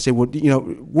back and I say, well, you know,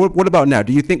 what about now?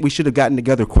 Do you think we should have gotten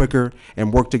together quicker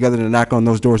and worked together to knock on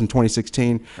those doors in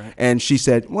 2016? Right. And she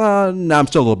said, well, no, I'm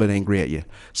still a little bit angry at you.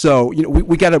 So, you know,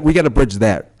 we gotta bridge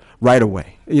that right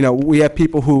away. You know, we have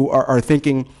people who are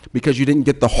thinking because you didn't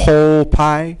get the whole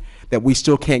pie, that we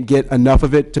still can't get enough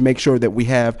of it to make sure that we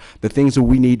have the things that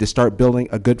we need to start building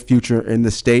a good future in the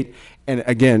state. And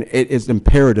again, it is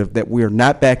imperative that we are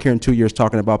not back here in 2 years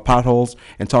talking about potholes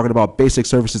and talking about basic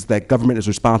services that government is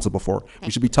responsible for.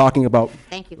 We should be talking about.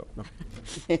 Thank you.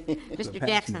 Mr.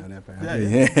 Jackson.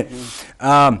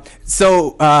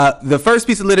 So the first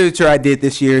piece of literature I did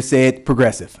this year said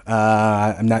progressive.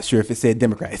 I'm not sure if it said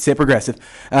Democrat. It said progressive.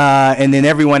 And then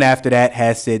everyone after that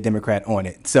has said Democrat on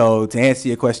it. So to answer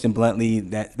your question bluntly,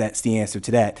 that's the answer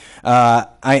to that. I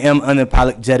am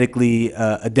unapologetically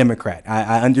a Democrat.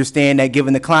 I understand that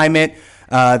given the climate,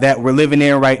 that we're living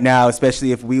in right now,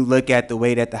 especially if we look at the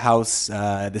way that the House,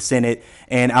 the Senate,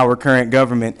 and our current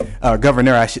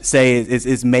governor, I should say,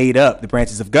 is made up, the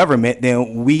branches of government,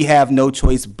 then we have no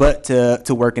choice but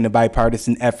to work in a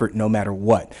bipartisan effort no matter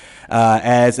what.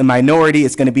 As a minority,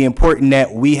 it's going to be important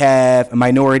that we have a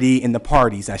minority in the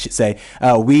parties, I should say.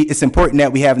 It's important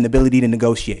that we have an ability to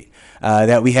negotiate,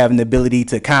 that we have an ability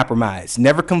to compromise,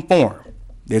 never conform.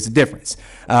 There's a difference.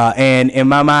 And in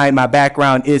my mind, my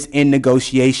background is in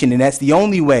negotiation, and that's the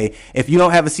only way. If you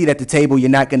don't have a seat at the table, you're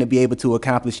not going to be able to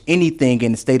accomplish anything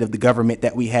in the state of the government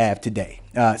that we have today.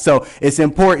 So it's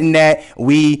important that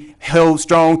we hold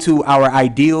strong to our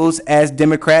ideals as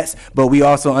Democrats, but we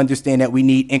also understand that we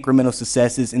need incremental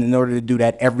successes, and in order to do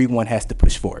that, everyone has to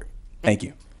push forward. Thank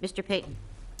you. Mr. Payton.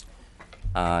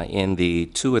 In the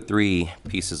 2 or 3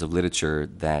 pieces of literature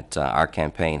that our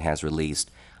campaign has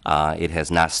released, it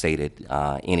has not stated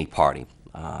any party.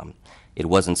 It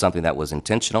wasn't something that was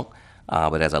intentional,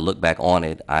 but as I look back on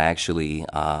it, I actually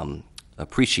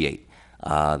appreciate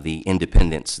the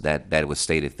independence that was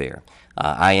stated there.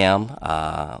 I am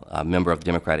a member of the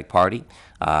Democratic Party.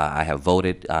 I have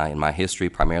voted in my history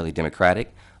primarily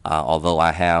Democratic, although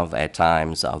I have at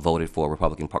times voted for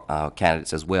Republican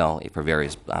candidates as well for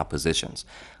various positions.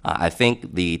 I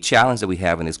think the challenge that we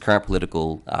have in this current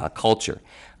political culture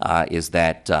is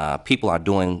that people are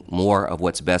doing more of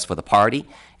what's best for the party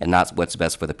and not what's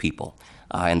best for the people.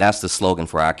 And that's the slogan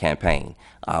for our campaign.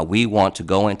 We want to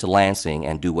go into Lansing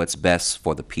and do what's best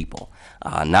for the people.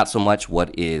 Not so much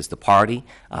what is the party,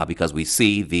 because we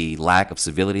see the lack of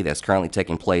civility that's currently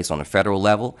taking place on the federal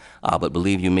level, but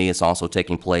believe you me, it's also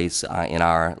taking place in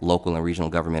our local and regional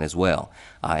government as well.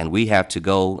 And we have to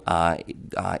go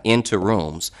into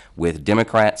rooms with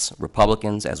Democrats,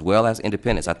 Republicans, as well as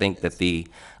independents. I think that the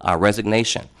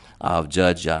resignation of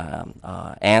Judge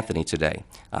Anthony today,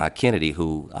 Kennedy,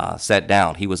 who sat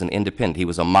down, he was an independent, he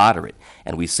was a moderate,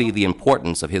 and we see the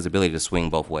importance of his ability to swing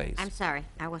both ways. I'm sorry.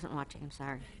 I wasn't watching. I'm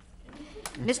sorry.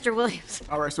 Mr. Williams.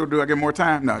 All right, so do I get more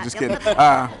time? No, just kidding.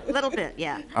 A little bit,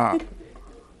 yeah.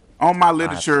 On my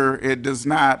literature, it does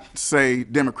not say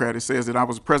Democrat. It says that I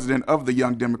was president of the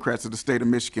Young Democrats of the state of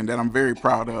Michigan, that I'm very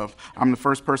proud of. I'm the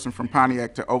first person from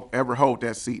Pontiac to ever hold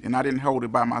that seat, and I didn't hold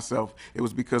it by myself. It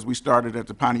was because we started at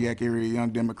the Pontiac area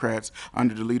Young Democrats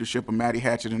under the leadership of Matty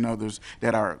Hatchett and others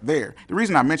that are there. The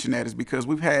reason I mention that is because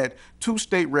we've had 2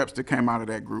 state reps that came out of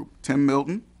that group, Tim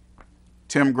Milton,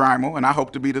 Tim Grimel, and I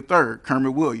hope to be the third,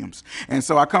 Kermit Williams. And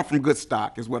so I come from good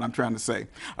stock, is what I'm trying to say.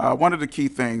 One of the key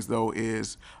things, though,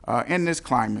 is in this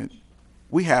climate,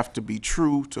 we have to be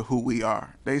true to who we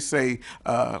are. They say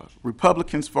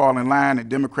Republicans fall in line and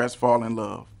Democrats fall in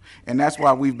love. And that's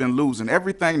why we've been losing.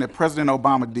 Everything that President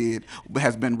Obama did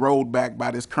has been rolled back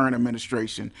by this current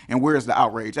administration. And where's the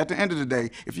outrage? At the end of the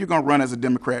day, if you're going to run as a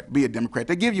Democrat, be a Democrat.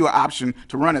 They give you an option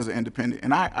to run as an independent,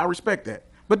 and I respect that.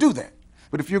 But do that.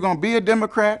 But if you're going to be a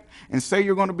Democrat and say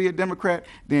you're going to be a Democrat,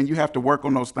 then you have to work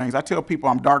on those things. I tell people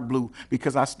I'm dark blue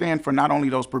because I stand for not only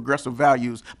those progressive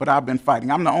values, but I've been fighting.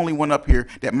 I'm the only one up here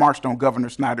that marched on Governor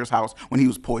Snyder's house when he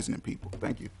was poisoning people.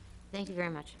 Thank you. Thank you very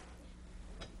much.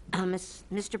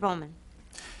 Mr. Bowman.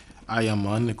 I am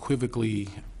unequivocally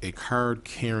a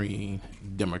card-carrying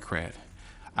Democrat.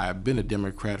 I've been a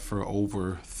Democrat for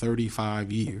over 35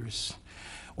 years.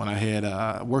 When I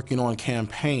had working on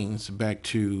campaigns back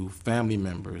to family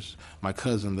members, my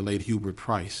cousin, the late Hubert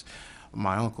Price,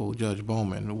 my uncle, Judge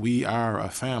Bowman, we are a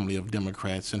family of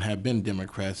Democrats and have been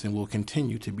Democrats and will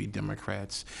continue to be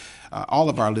Democrats. All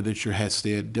of our literature has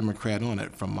said Democrat on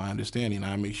it, from my understanding.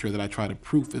 I make sure that I try to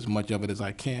proof as much of it as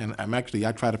I can.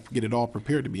 I try to get it all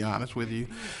prepared, to be honest with you.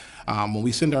 When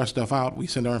we send our stuff out, we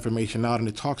send our information out, and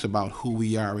it talks about who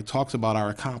we are. It talks about our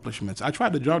accomplishments. I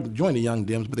tried to join the Young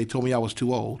Dems, but they told me I was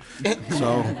too old,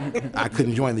 so I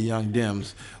couldn't join the Young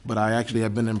Dems. But I actually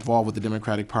have been involved with the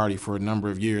Democratic Party for a number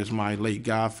of years. My late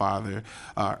godfather,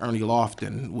 Ernie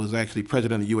Lofton, was actually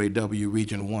president of UAW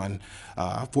Region 1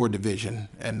 for Division,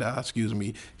 and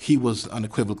he was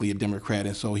unequivocally a Democrat,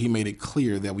 and so he made it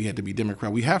clear that we had to be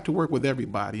Democrat. We have to work with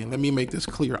everybody, and let me make this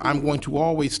clear. I'm going to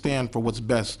always stand for what's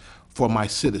best for my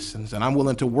citizens, and I'm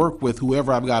willing to work with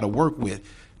whoever I've got to work with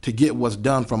to get what's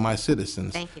done for my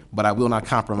citizens. Thank you. But I will not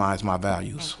compromise my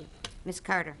values. Thank you. Ms.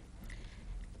 Carter.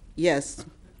 Yes.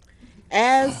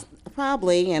 As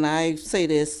probably, and I say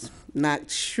this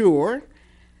not sure,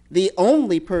 the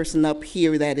only person up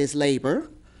here that is labor,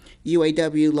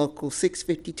 UAW Local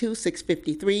 652,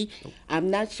 653.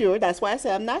 I'm not sure. That's why I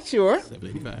said I'm not sure.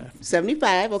 75.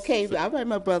 75. Okay. All right,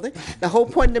 my brother. The whole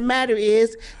point of the matter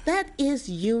is that is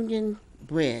union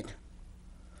bread.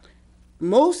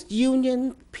 Most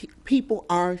union people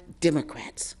are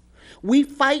Democrats. We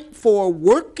fight for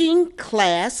working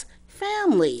class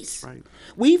families. Right.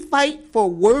 We fight for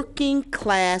working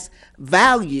class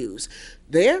values.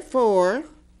 Therefore,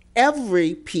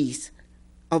 every piece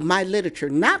of my literature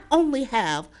not only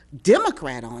have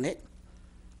Democrat on it,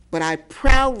 but I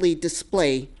proudly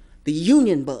display the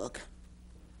Union Bug.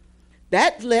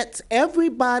 That lets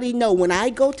everybody know when I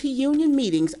go to union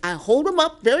meetings, I hold them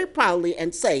up very proudly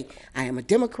and say, I am a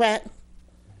Democrat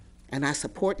and I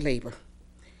support labor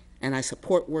and I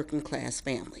support working class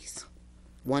families,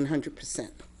 100%.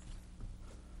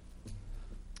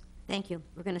 Thank you.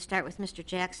 We're going to start with Mr.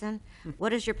 Jackson.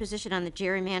 What is your position on the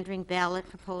gerrymandering ballot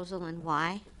proposal and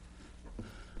why?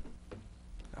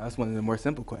 That's one of the more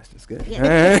simple questions. Good.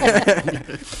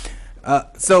 Yeah.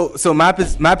 So my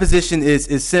position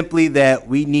is simply that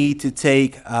we need to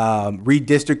take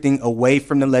redistricting away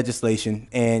from the legislation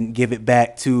and give it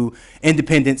back to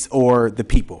independents or the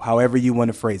people, however you want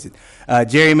to phrase it.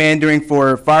 Gerrymandering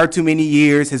for far too many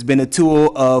years has been a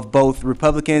tool of both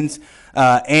Republicans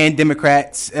and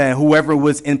Democrats, whoever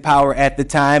was in power at the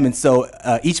time. And so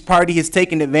each party has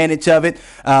taken advantage of it.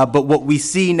 But what we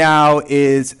see now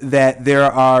is that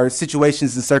there are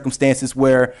situations and circumstances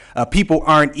where people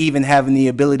aren't even having the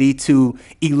ability to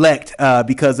elect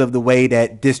because of the way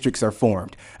that districts are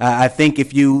formed. I think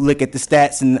if you look at the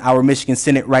stats in our Michigan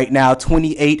Senate right now,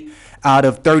 28 out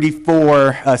of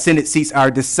 34 Senate seats are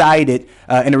decided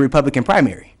in a Republican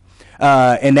primary.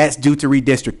 And that's due to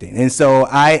redistricting. And so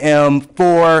I am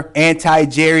for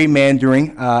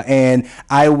anti-gerrymandering, and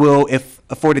I will, if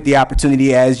afforded the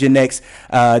opportunity as your next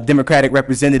Democratic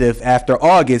representative after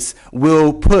August,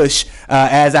 will push,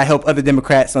 as I help other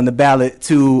Democrats on the ballot,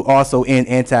 to also end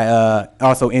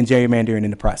gerrymandering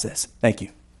in the process. Thank you.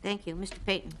 Thank you. Mr.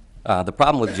 Payton. The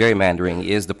problem with gerrymandering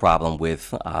is the problem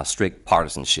with strict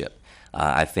partisanship.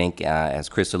 I think, as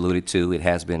Chris alluded to, it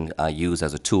has been used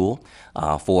as a tool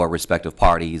for respective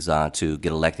parties to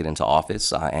get elected into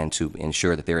office and to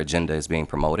ensure that their agenda is being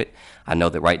promoted. I know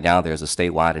that right now there's a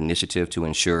statewide initiative to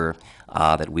ensure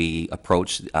that we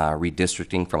approach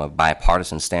redistricting from a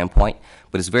bipartisan standpoint,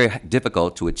 but it's very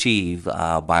difficult to achieve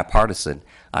bipartisan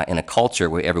in a culture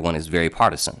where everyone is very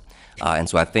partisan. And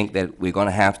so I think that we're going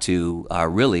to have to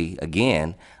really,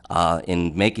 again,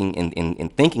 in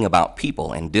thinking about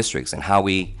people and districts and how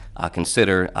we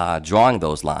consider drawing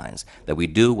those lines, that we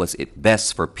do what's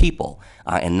best for people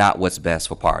and not what's best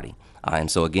for party. And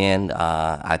so again,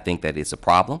 I think that it's a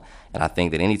problem, and I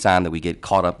think that any time that we get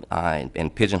caught up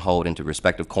and pigeonholed into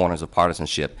respective corners of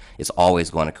partisanship, it's always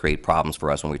going to create problems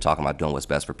for us when we're talking about doing what's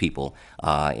best for people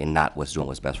and not doing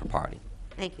what's best for party.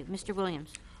 Thank you. Mr.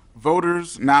 Williams.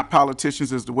 Voters, not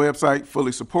politicians, is the website.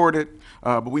 Fully support it,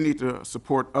 but we need to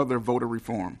support other voter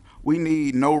reform. We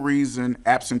need no reason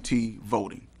absentee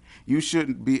voting. You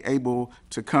shouldn't be able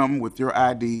to come with your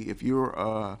ID if you're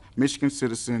a Michigan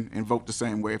citizen and vote the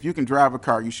same way. If you can drive a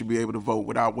car, you should be able to vote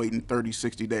without waiting 30,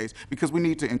 60 days, because we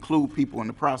need to include people in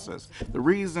the process. The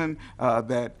reason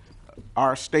that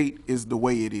our state is the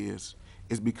way it is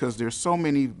because there's so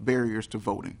many barriers to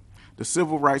voting. The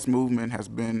civil rights movement has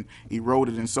been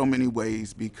eroded in so many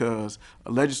ways because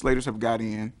legislators have got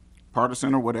in,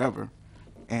 partisan or whatever,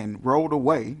 and rolled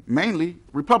away, mainly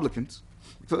Republicans,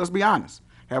 so let's be honest,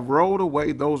 have rolled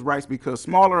away those rights because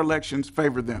smaller elections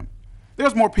favor them.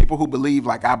 There's more people who believe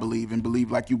like I believe and believe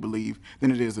like you believe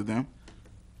than it is of them.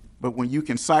 But when you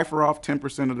can cipher off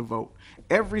 10% of the vote,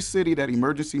 every city that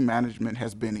emergency management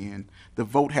has been in, the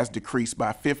vote has decreased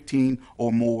by 15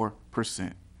 or more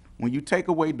 %. When you take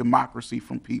away democracy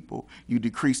from people, you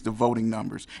decrease the voting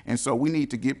numbers. And so we need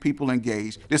to get people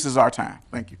engaged. This is our time.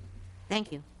 Thank you.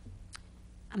 Thank you.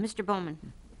 Mr. Bowman.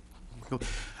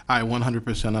 I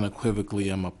 100% unequivocally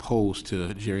am opposed to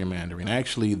gerrymandering.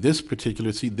 Actually, this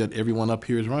particular seat that everyone up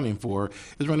here is running for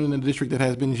is running in a district that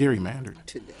has been gerrymandered.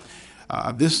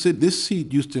 This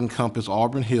seat used to encompass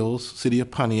Auburn Hills, City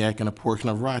of Pontiac, and a portion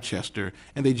of Rochester,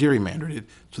 and they gerrymandered it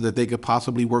so that they could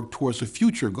possibly work towards a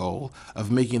future goal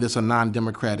of making this a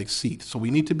non-democratic seat. So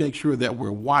we need to make sure that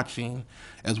we're watching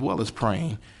as well as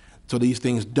praying so these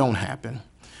things don't happen.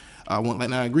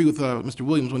 And I agree with Mr.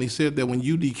 Williams when he said that when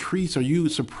you decrease or you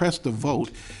suppress the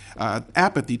vote,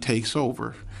 apathy takes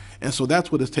over. And so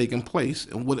that's what has taken place.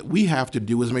 And what we have to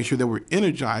do is make sure that we're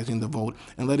energizing the vote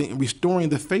and restoring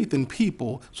the faith in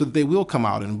people so that they will come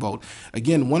out and vote.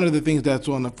 Again, one of the things that's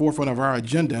on the forefront of our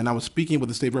agenda, and I was speaking with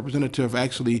the state representative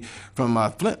actually from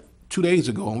Flint 2 days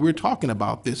ago, and we were talking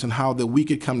about this and how that we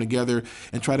could come together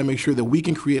and try to make sure that we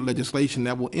can create legislation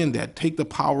that will end that, take the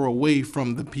power away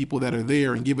from the people that are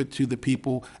there and give it to the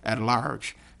people at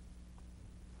large.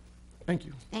 Thank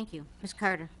you. Thank you. Ms.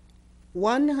 Carter.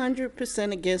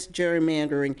 100% against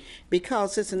gerrymandering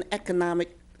because it's an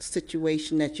economic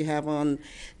situation that you have on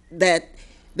that.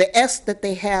 The S that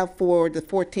they have for the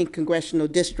 14th congressional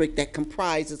district that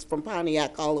comprises from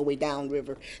Pontiac all the way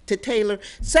downriver to Taylor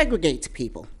segregates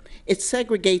people. It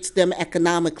segregates them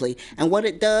economically. And what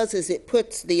it does is it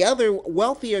puts the other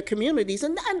wealthier communities,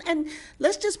 and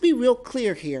let's just be real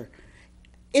clear here.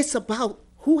 It's about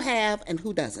who have and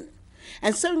who doesn't.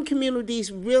 And certain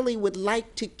communities really would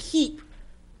like to keep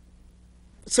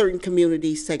certain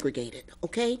communities segregated,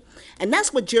 okay? And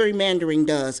that's what gerrymandering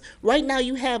does. Right now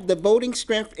you have the voting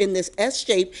strength in this S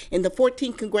shape in the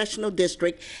 14th congressional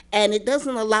district, and it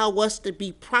doesn't allow us to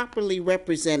be properly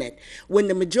represented. When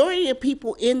the majority of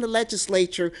people in the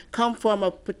legislature come from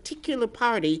a particular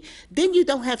party, then you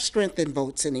don't have strength in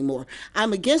votes anymore.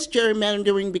 I'm against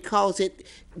gerrymandering because it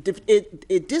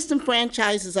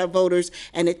disenfranchises our voters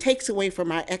and it takes away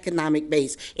from our economic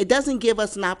base. It doesn't give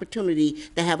us an opportunity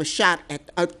to have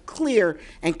a clear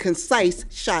and concise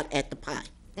shot at the pie.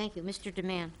 Thank you. Mr.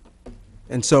 Demand.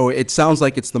 And so it sounds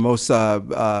like it's the most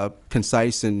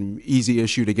concise and easy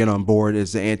issue to get on board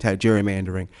is the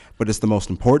anti-gerrymandering, but it's the most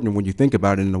important when you think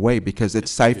about it in a way because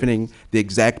it's siphoning the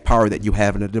exact power that you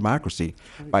have in a democracy.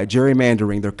 By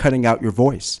gerrymandering, they're cutting out your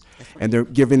voice. And they're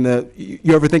giving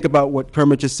you ever think about what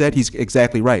Kermit just said? He's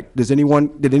exactly right. Did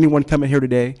anyone come in here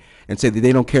today and say that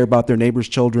they don't care about their neighbors'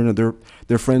 children or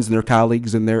their friends and their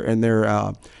colleagues and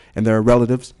their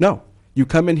relatives? No. You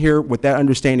come in here with that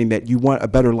understanding that you want a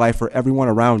better life for everyone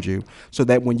around you, so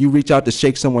that when you reach out to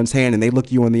shake someone's hand and they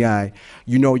look you in the eye,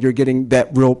 you know you're getting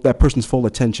that person's full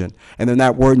attention, and they're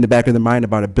not worried in the back of their mind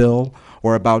about a bill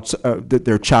or about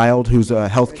their child whose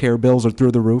health care bills are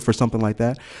through the roof or something like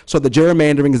that. So the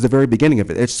gerrymandering is the very beginning of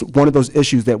it. It's one of those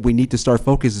issues that we need to start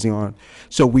focusing on,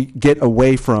 so we get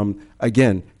away from,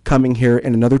 again, coming here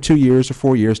in another 2 years or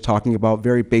 4 years talking about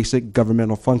very basic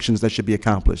governmental functions that should be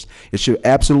accomplished. It should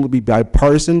absolutely be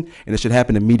bipartisan, and it should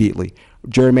happen immediately.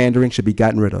 Gerrymandering should be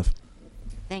gotten rid of.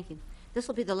 Thank you. This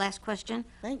will be the last question.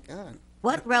 Thank God.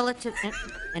 What relative,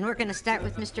 and we're going to start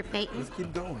with Mr. Payton. Let's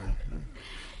keep going.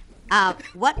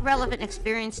 What relevant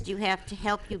experience do you have to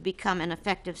help you become an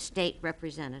effective state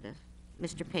representative?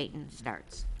 Mr. Payton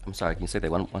starts. I'm sorry, can you say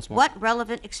that once more? What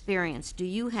relevant experience do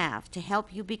you have to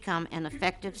help you become an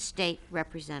effective state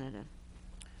representative?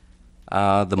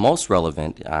 The most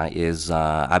relevant is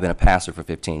I've been a pastor for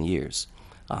 15 years.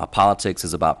 Politics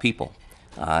is about people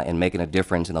and making a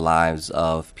difference in the lives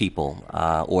of people,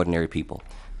 ordinary people.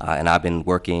 And I've been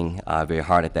working very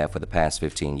hard at that for the past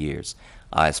 15 years.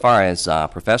 As far as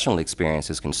professional experience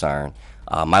is concerned,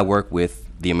 my work with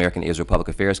the American Israel Public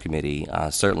Affairs Committee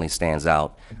certainly stands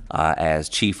out as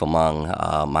chief among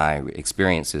my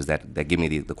experiences that give me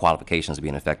the qualifications to be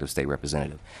an effective state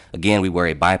representative. Again, we were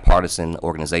a bipartisan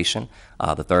organization,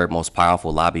 the third most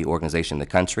powerful lobby organization in the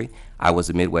country. I was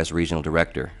the Midwest Regional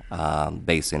Director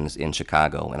based in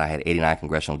Chicago, and I had 89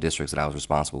 congressional districts that I was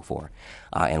responsible for.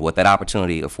 And what that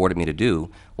opportunity afforded me to do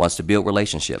was to build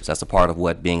relationships. That's a part of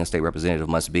what being a state representative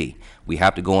must be. We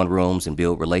have to go in rooms and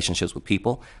build relationships with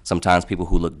people, sometimes people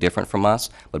who look different from us,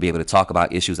 but be able to talk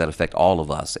about issues that affect all of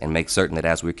us and make certain that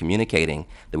as we're communicating,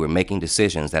 that we're making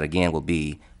decisions that, again, will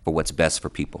be for what's best for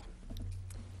people.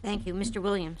 Thank you. Mr.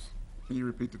 Williams. Can you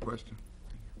repeat the question?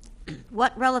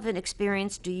 What relevant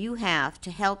experience do you have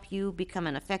to help you become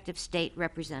an effective state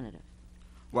representative?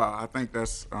 Wow, I think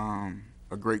that's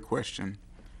a great question.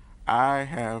 I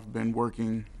have been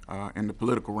working in the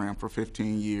political realm for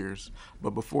 15 years,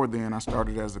 but before then I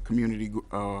started as a community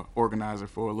organizer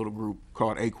for a little group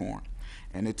called Acorn.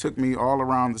 And it took me all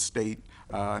around the state,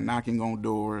 knocking on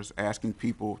doors, asking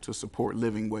people to support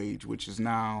living wage, which is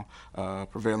now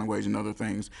prevailing wage and other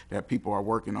things that people are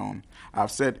working on.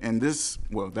 I've sat in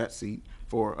that seat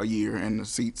for a year and the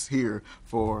seats here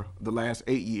for the last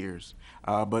 8 years.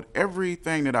 But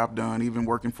everything that I've done, even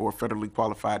working for a federally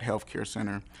qualified healthcare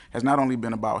center, has not only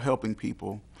been about helping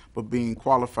people, but being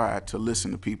qualified to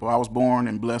listen to people. I was born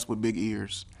and blessed with big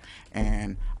ears,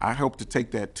 and I hope to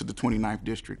take that to the 29th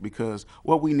district because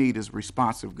what we need is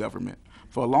responsive government.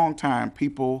 For a long time,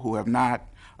 people who have not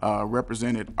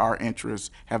represented our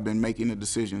interests have been making the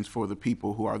decisions for the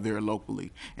people who are there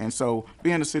locally. And so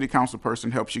being a city council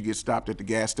person helps you get stopped at the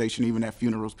gas station, even at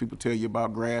funerals. People tell you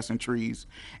about grass and trees.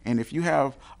 And if you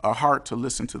have a heart to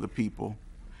listen to the people,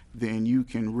 then you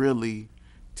can really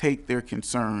take their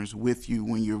concerns with you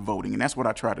when you're voting. And that's what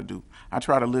I try to do. I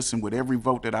try to listen with every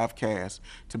vote that I've cast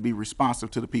to be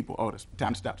responsive to the people. Oh, it's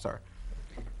time to stop, sorry.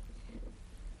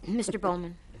 Mr.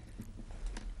 Bowman.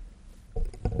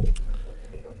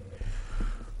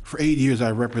 For 8 years,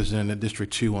 I represented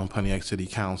District 2 on Pontiac City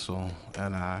Council,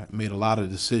 and I made a lot of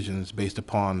decisions based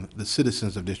upon the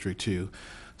citizens of District 2.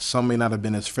 Some may not have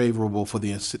been as favorable for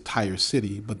the entire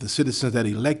city, but the citizens that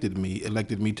elected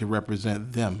me to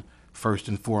represent them first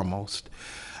and foremost.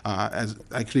 As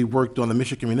I actually worked on the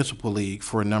Michigan Municipal League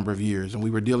for a number of years, and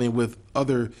we were dealing with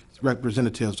other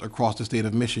representatives across the state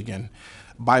of Michigan,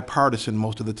 bipartisan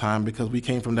most of the time because we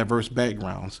came from diverse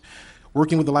backgrounds.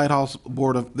 Working with the Lighthouse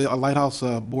Board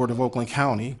of Oakland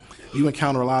County, you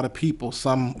encounter a lot of people,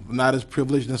 some not as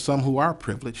privileged and some who are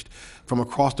privileged from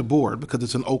across the board because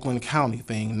it's an Oakland County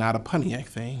thing, not a Pontiac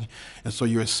thing. And so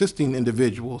you're assisting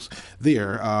individuals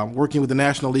there, working with the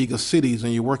National League of Cities,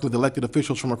 and you're working with elected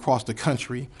officials from across the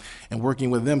country and working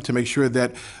with them to make sure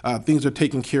that things are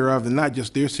taken care of, and not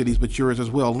just their cities, but yours as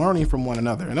well, learning from one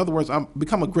another. In other words, I've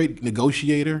become a great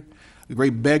negotiator, a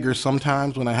great beggar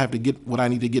sometimes when I have to get what I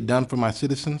need to get done for my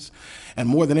citizens, and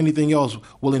more than anything else,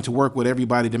 willing to work with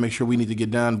everybody to make sure we need to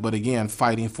get done, but again,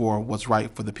 fighting for what's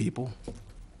right for the people.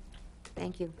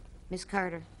 Thank you. Ms.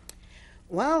 Carter?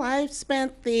 Well, I've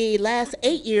spent the last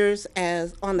 8 years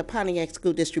as on the Pontiac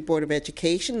School District Board of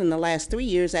Education, and the last 3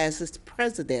 years as its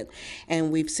president.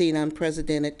 And we've seen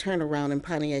unprecedented turnaround in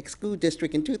Pontiac School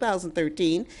District. In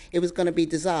 2013, it was going to be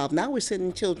dissolved. Now we're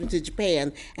sending children to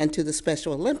Japan and to the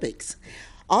Special Olympics.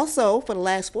 Also, for the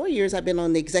last 4 years, I've been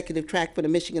on the executive track for the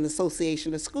Michigan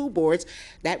Association of School Boards.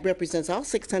 That represents all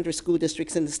 600 school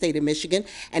districts in the state of Michigan.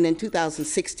 And in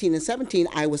 2016 and 17,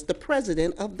 I was the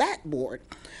president of that board.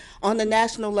 On the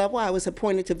national level, I was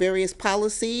appointed to various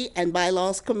policy and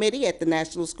bylaws committee at the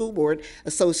National School Board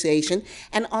Association.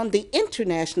 And on the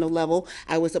international level,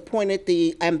 I was appointed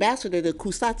the ambassador to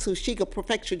Kusatsu Shiga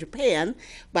Prefecture, Japan,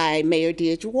 by Mayor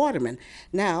Deirdre Waterman.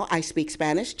 Now, I speak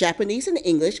Spanish, Japanese, and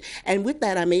English, and with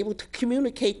that, I'm able to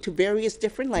communicate to various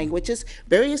different languages,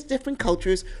 various different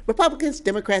cultures, Republicans,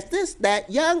 Democrats, this,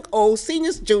 that, young, old,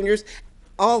 seniors, juniors,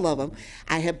 all of them.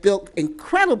 I have built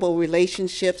incredible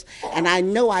relationships, and I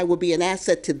know I will be an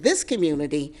asset to this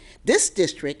community, this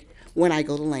district, when I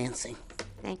go to Lansing.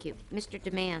 Thank you. Mr.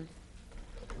 Demand?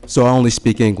 So I only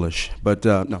speak English, but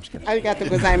no, I'm just kidding. Arigato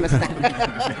gozaimasu.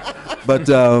 But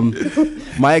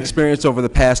my experience over the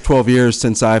past 12 years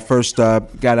since I first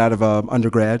got out of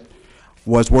undergrad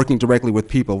was working directly with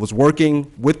people, was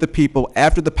working with the people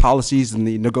after the policies and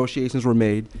the negotiations were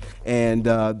made, and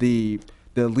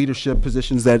the leadership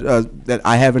positions that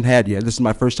I haven't had yet. This is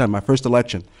my first time, my first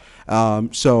election. I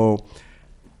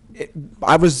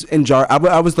was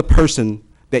I was the person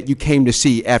that you came to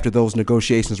see after those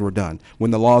negotiations were done,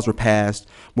 when the laws were passed,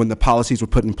 when the policies were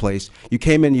put in place. You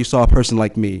came in, you saw a person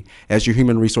like me as your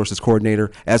human resources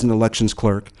coordinator, as an elections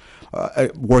clerk,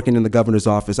 working in the governor's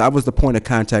office. I was the point of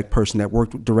contact person that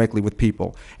worked directly with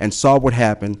people and saw what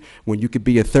happened when you could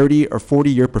be a 30 or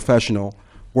 40-year professional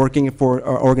working for an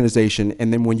organization,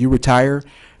 and then when you retire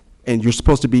and you're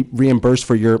supposed to be reimbursed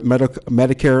for your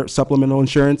Medicare supplemental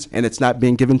insurance and it's not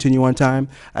being given to you on time,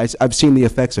 I've seen the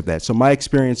effects of that. So my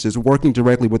experience is working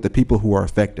directly with the people who are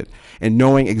affected and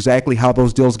knowing exactly how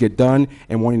those deals get done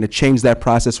and wanting to change that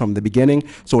process from the beginning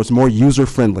so it's more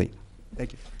user-friendly.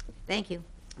 Thank you. Thank you.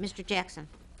 Mr. Jackson?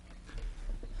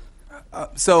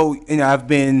 So, I've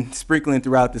been sprinkling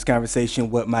throughout this conversation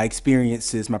what my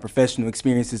experiences, my professional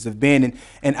experiences have been,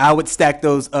 and I would stack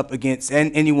those up against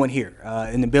anyone here.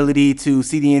 An ability to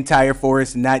see the entire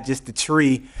forest and not just the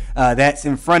tree that's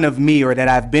in front of me or that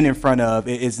I've been in front of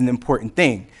is an important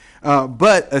thing.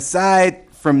 But aside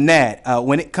from that,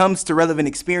 when it comes to relevant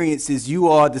experiences, you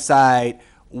all decide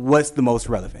what's the most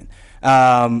relevant.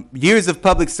 Years of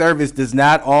public service does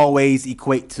not always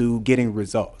equate to getting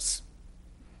results.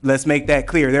 Let's make that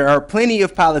clear. There are plenty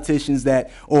of politicians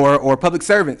that, or public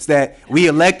servants that we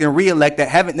elect and re-elect that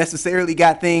haven't necessarily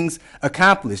got things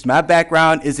accomplished. My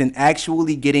background is in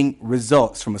actually getting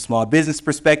results from a small business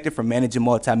perspective, from managing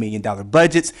multi-million-dollar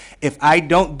budgets. If I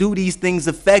don't do these things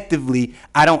effectively,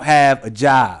 I don't have a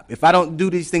job. If I don't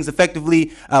do these things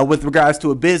effectively with regards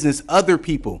to a business, other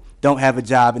people don't have a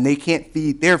job and they can't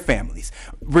feed their families.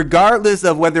 Regardless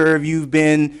of whether you've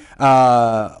been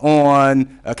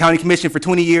on a county commission for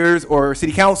 20 years or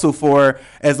city council for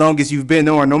as long as you've been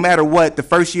on, no matter what, the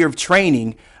first year of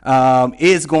training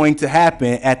is going to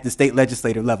happen at the state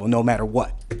legislative level, no matter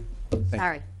what.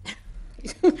 Sorry.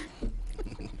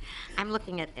 I'm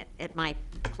looking at my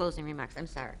closing remarks. I'm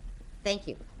sorry. Thank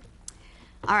you.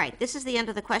 All right, this is the end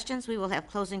of the questions. We will have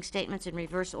closing statements in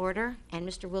reverse order. And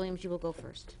Mr. Williams, you will go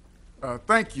first.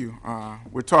 Thank you.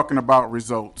 We're talking about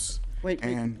results. Wait.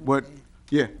 And what,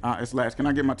 it's last. Can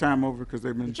I get my time over? Because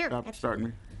they've been Sure, starting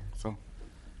me. So,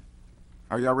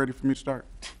 are y'all ready for me to start?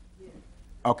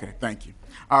 Okay, thank you.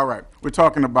 All right, we're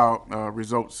talking about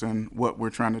results and what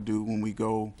we're trying to do when we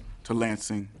go to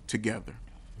Lansing together.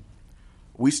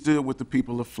 We stood with the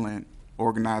people of Flint,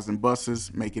 organizing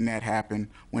buses, making that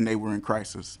happen when they were in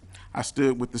crisis. I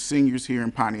stood with the seniors here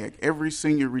in Pontiac. Every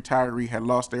senior retiree had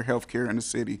lost their health care in the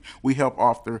city. We helped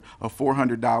offer a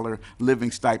 $400 living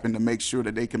stipend to make sure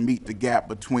that they can meet the gap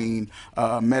between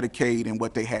Medicaid and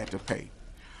what they had to pay.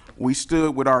 We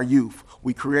stood with our youth.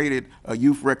 We created a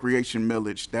youth recreation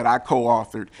millage that I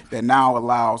co-authored that now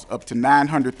allows up to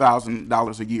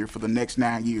 $900,000 a year for the next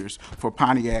 9 years for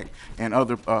Pontiac and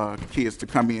other kids to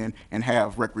come in and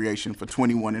have recreation for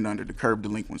 21 and under to curb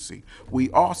delinquency.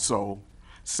 We also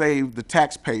saved the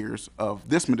taxpayers of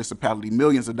this municipality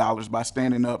millions of dollars by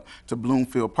standing up to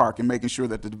Bloomfield Park and making sure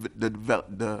that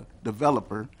the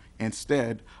developer,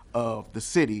 instead of the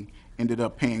city, ended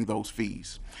up paying those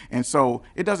fees. And so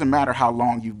it doesn't matter how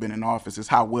long you've been in office, it's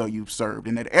how well you've served.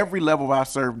 And at every level I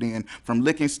served in, from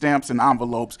licking stamps and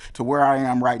envelopes to where I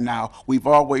am right now, we've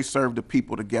always served the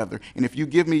people together. And if you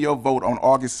give me your vote on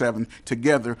August 7th,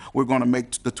 together we're going to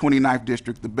make the 29th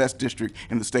district the best district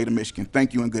in the state of Michigan.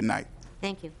 Thank you and good night.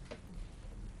 Thank you.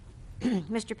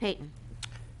 Mr. Payton.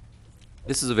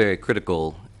 This is a very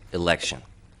critical election.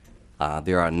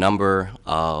 There are a number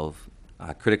of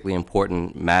critically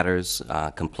important matters,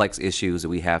 complex issues that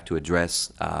we have to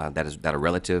address that are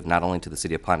relative not only to the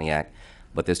city of Pontiac,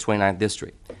 but this 29th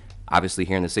district. Obviously,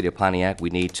 here in the city of Pontiac, we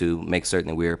need to make certain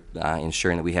that we're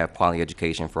ensuring that we have quality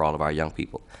education for all of our young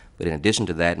people. But in addition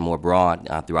to that, more broad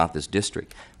throughout this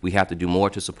district, we have to do more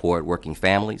to support working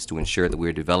families, to ensure that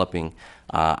we're developing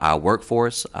our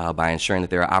workforce by ensuring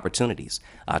that there are opportunities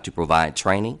to provide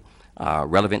training,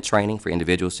 relevant training for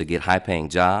individuals to get high-paying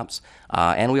jobs.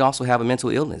 And we also have a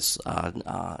mental illness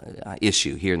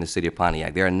issue here in the city of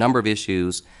Pontiac. There are a number of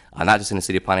issues, not just in the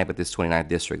city of Pontiac, but this 29th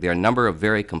district. There are a number of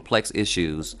very complex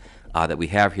issues that we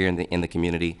have here in the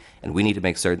community, and we need to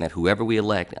make certain that whoever we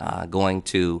elect going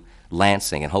to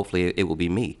Lansing, and hopefully it will be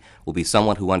me, will be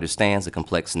someone who understands the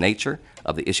complex nature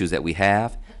of the issues that we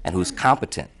have and who's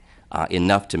competent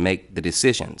enough to make the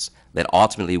decisions that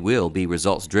ultimately will be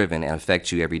results-driven and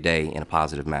affect you every day in a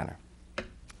positive manner.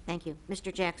 Thank you.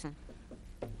 Mr. Jackson.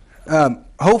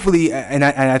 Hopefully, and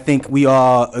I think we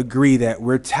all agree that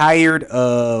we're tired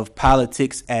of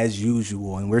politics as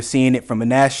usual, and we're seeing it from a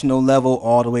national level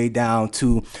all the way down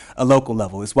to a local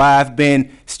level. It's why I've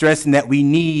been stressing that we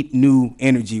need new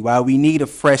energy, why we need a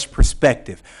fresh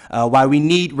perspective, why we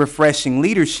need refreshing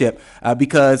leadership,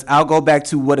 because I'll go back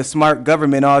to what a smart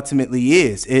government ultimately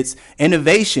is. It's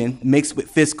innovation mixed with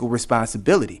fiscal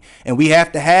responsibility. And we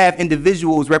have to have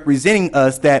individuals representing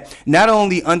us that not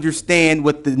only understand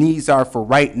what the needs are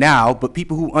for right now, but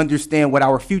people who understand what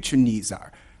our future needs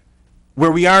are.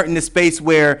 Where we aren't in a space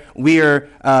where we're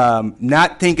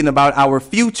not thinking about our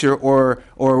future or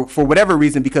for whatever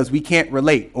reason because we can't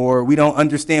relate or we don't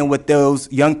understand what those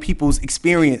young people's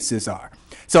experiences are.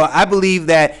 So I believe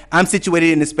that I'm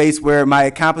situated in a space where my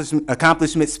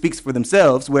accomplishment speaks for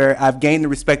themselves, where I've gained the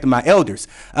respect of my elders,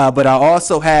 but I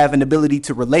also have an ability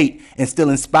to relate and still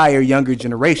inspire younger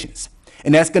generations.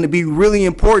 And that's going to be really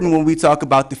important when we talk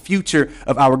about the future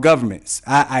of our governments.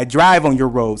 I drive on your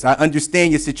roads. I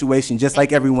understand your situation just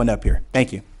like everyone up here.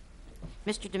 Thank you.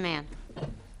 Mr. Demand.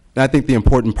 I think the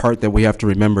important part that we have to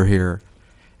remember here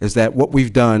is that what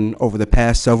we've done over the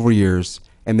past several years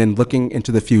and then looking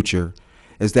into the future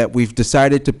is that we've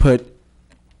decided to put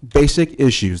basic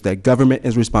issues that government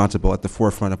is responsible at the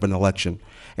forefront of an election.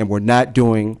 And we're not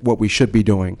doing what we should be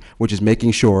doing, which is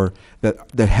making sure that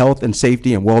the health and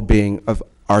safety and well-being of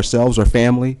ourselves, our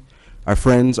family, our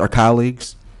friends, our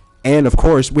colleagues, and of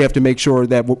course, we have to make sure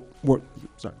that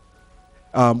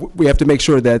we have to make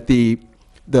sure that the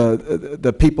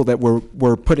people that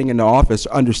we're putting into office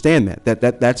understand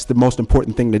that's the most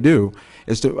important thing to do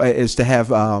is to have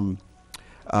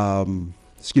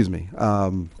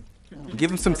give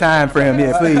him some time for him.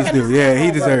 Yeah, please do. Yeah,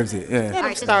 he deserves it. Yeah. Let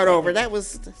him start over. That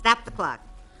was, Stop the clock.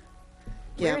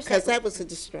 yeah, Where is because that? that was a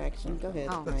distraction. Go ahead.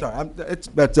 Oh. Mike. Sorry,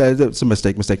 it's a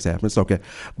mistake. Mistakes happen. It's okay.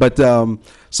 But getting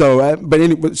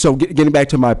back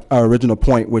to my original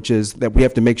point, which is that we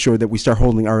have to make sure that we start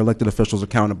holding our elected officials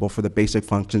accountable for the basic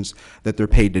functions that they're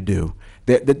paid to do.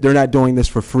 They're not doing this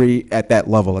for free at that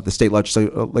level, at the state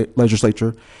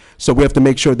legislature. So we have to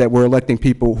make sure that we're electing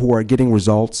people who are getting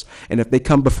results. And if they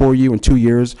come before you in 2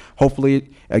 years,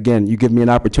 hopefully, again, you give me an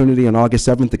opportunity on August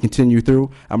 7th to continue through.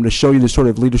 I'm going to show you the sort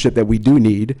of leadership that we do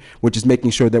need, which is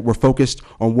making sure that we're focused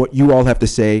on what you all have to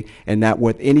say and not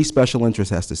what any special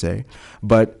interest has to say.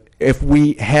 But if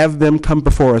we have them come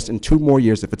before us in 2 more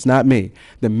years, if it's not me,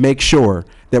 then make sure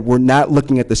that we're not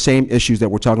looking at the same issues that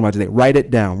we're talking about today. Write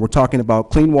it down. We're talking about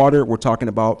clean water. We're talking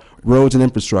about roads and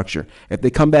infrastructure. If they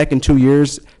come back in 2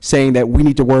 years saying that we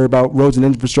need to worry about roads and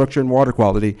infrastructure and water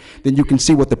quality, then you can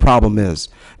see what the problem is.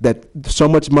 That so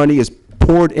much money is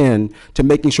poured in to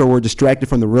making sure we're distracted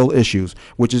from the real issues,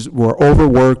 which is we're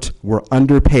overworked, we're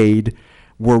underpaid,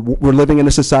 we're living in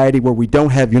a society where we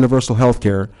don't have universal health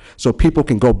care, so people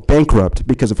can go bankrupt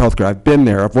because of health care. I've been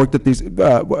there. I've worked at these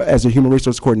as a human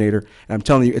resource coordinator, and I'm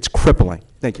telling you, it's crippling.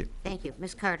 Thank you. Thank you.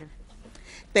 Ms. Carter.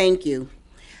 Thank you.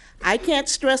 I can't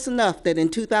stress enough that in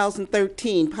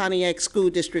 2013, Pontiac School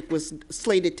District was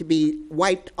slated to be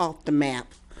wiped off the map.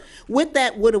 With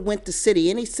that would have went to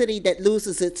city. Any city that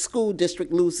loses its school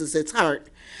district loses its heart.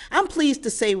 I'm pleased to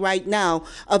say right now,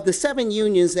 of the 7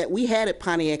 unions that we had at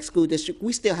Pontiac School District,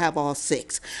 we still have all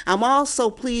 6. I'm also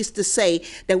pleased to say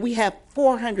that we have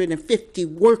 450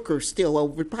 workers still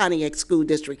over Pontiac School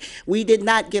District. We did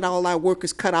not get all our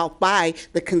workers cut off by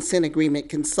the consent agreement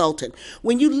consultant.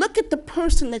 When you look at the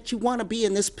person that you want to be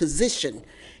in this position,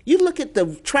 you look at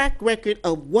the track record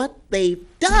of what they've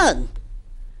done.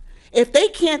 If they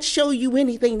can't show you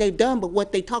anything they've done but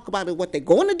what they talk about and what they're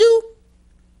going to do,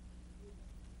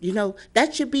 you know,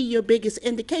 that should be your biggest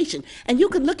indication. And you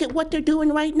can look at what they're doing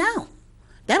right now.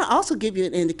 That'll also give you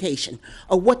an indication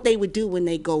of what they would do when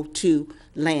they go to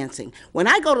Lansing. When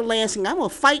I go to Lansing, I'm going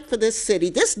to fight for this city,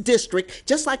 this district,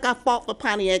 just like I fought for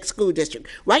Pontiac School District.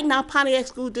 Right now, Pontiac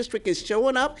School District is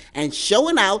showing up and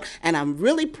showing out, and I'm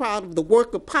really proud of the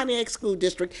work of Pontiac School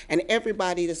District and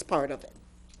everybody that's part of it.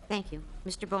 Thank you.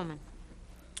 Mr. Bowman.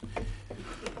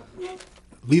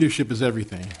 Leadership is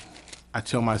everything. I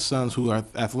tell my sons who are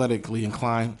athletically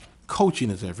inclined, coaching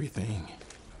is everything.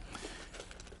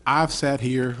 I've sat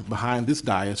here behind this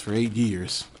dais for 8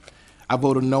 years. I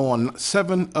voted no on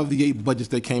 7 of the 8 budgets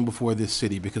that came before this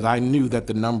city because I knew that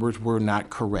the numbers were not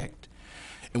correct.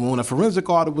 And when a forensic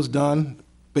audit was done,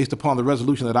 based upon the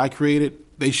resolution that I created,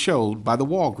 they showed by the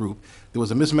Wall Group there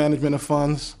was a mismanagement of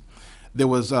funds, there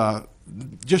was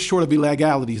just short of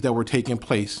illegalities that were taking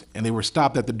place, and they were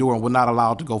stopped at the door and were not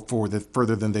allowed to go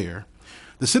further than there.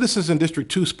 The citizens in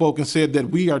District 2 spoke and said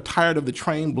that we are tired of the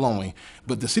train blowing,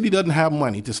 but the city doesn't have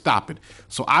money to stop it.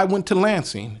 So I went to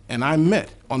Lansing and I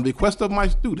met, on the request of my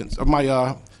students, of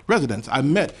my residents, I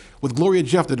met with Gloria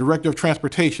Jeff, the Director of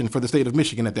Transportation for the state of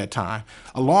Michigan at that time,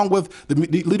 along with the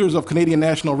leaders of Canadian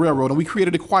National Railroad, and we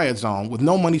created a quiet zone with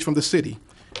no monies from the city.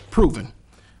 Proven.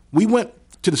 We went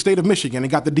to the state of Michigan and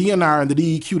got the DNR and the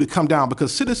DEQ to come down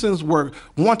because citizens were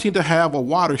wanting to have a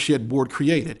watershed board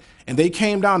created. And they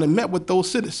came down and met with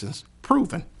those citizens,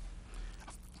 proven.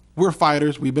 We're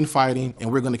fighters, we've been fighting,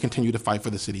 and we're going to continue to fight for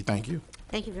the city. Thank you.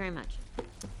 Thank you very much.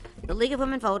 The League of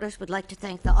Women Voters would like to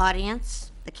thank the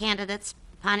audience, the candidates,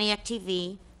 Pontiac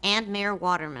TV, and Mayor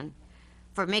Waterman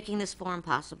for making this forum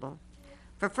possible.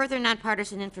 For further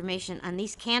nonpartisan information on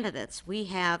these candidates,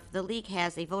 the League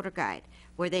has a voter guide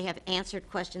where they have answered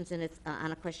questions in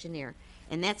on a questionnaire,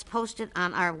 and that's posted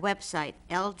on our website,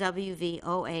 lwvoa.org.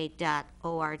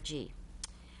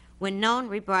 When known,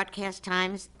 rebroadcast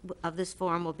times of this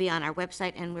forum will be on our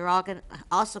website, and we're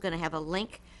also going to have a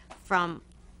link from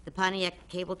the Pontiac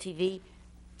Cable TV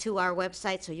to our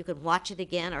website so you can watch it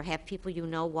again or have people you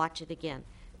know watch it again.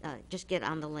 Just get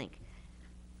on the link.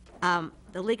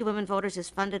 The League of Women Voters is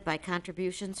funded by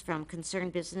contributions from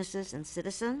concerned businesses and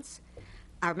citizens.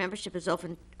 Our membership is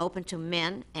open to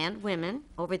men and women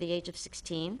over the age of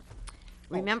 16.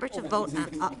 Remember to vote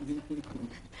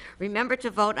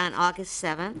on August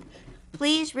 7th.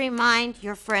 Please remind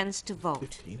your friends to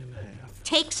vote.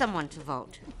 Take someone to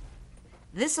vote.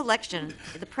 This election,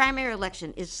 the primary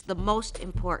election, is the most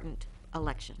important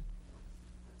election.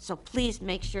 So please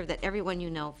make sure that everyone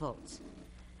you know votes.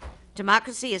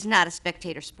 Democracy is not a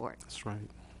spectator sport. That's right.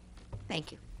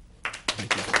 Thank you.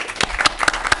 Thank you.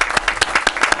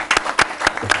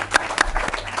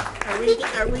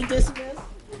 Are we dismissed?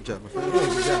 Good job, my friend.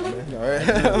 Good job, man. All right.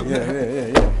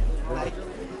 yeah. All right.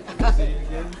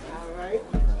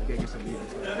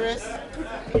 Chris?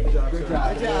 Good job.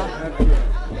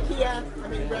 Kia,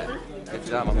 brother. Good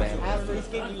job, my man. I was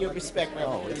giving you your respect.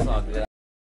 Oh, it's all good.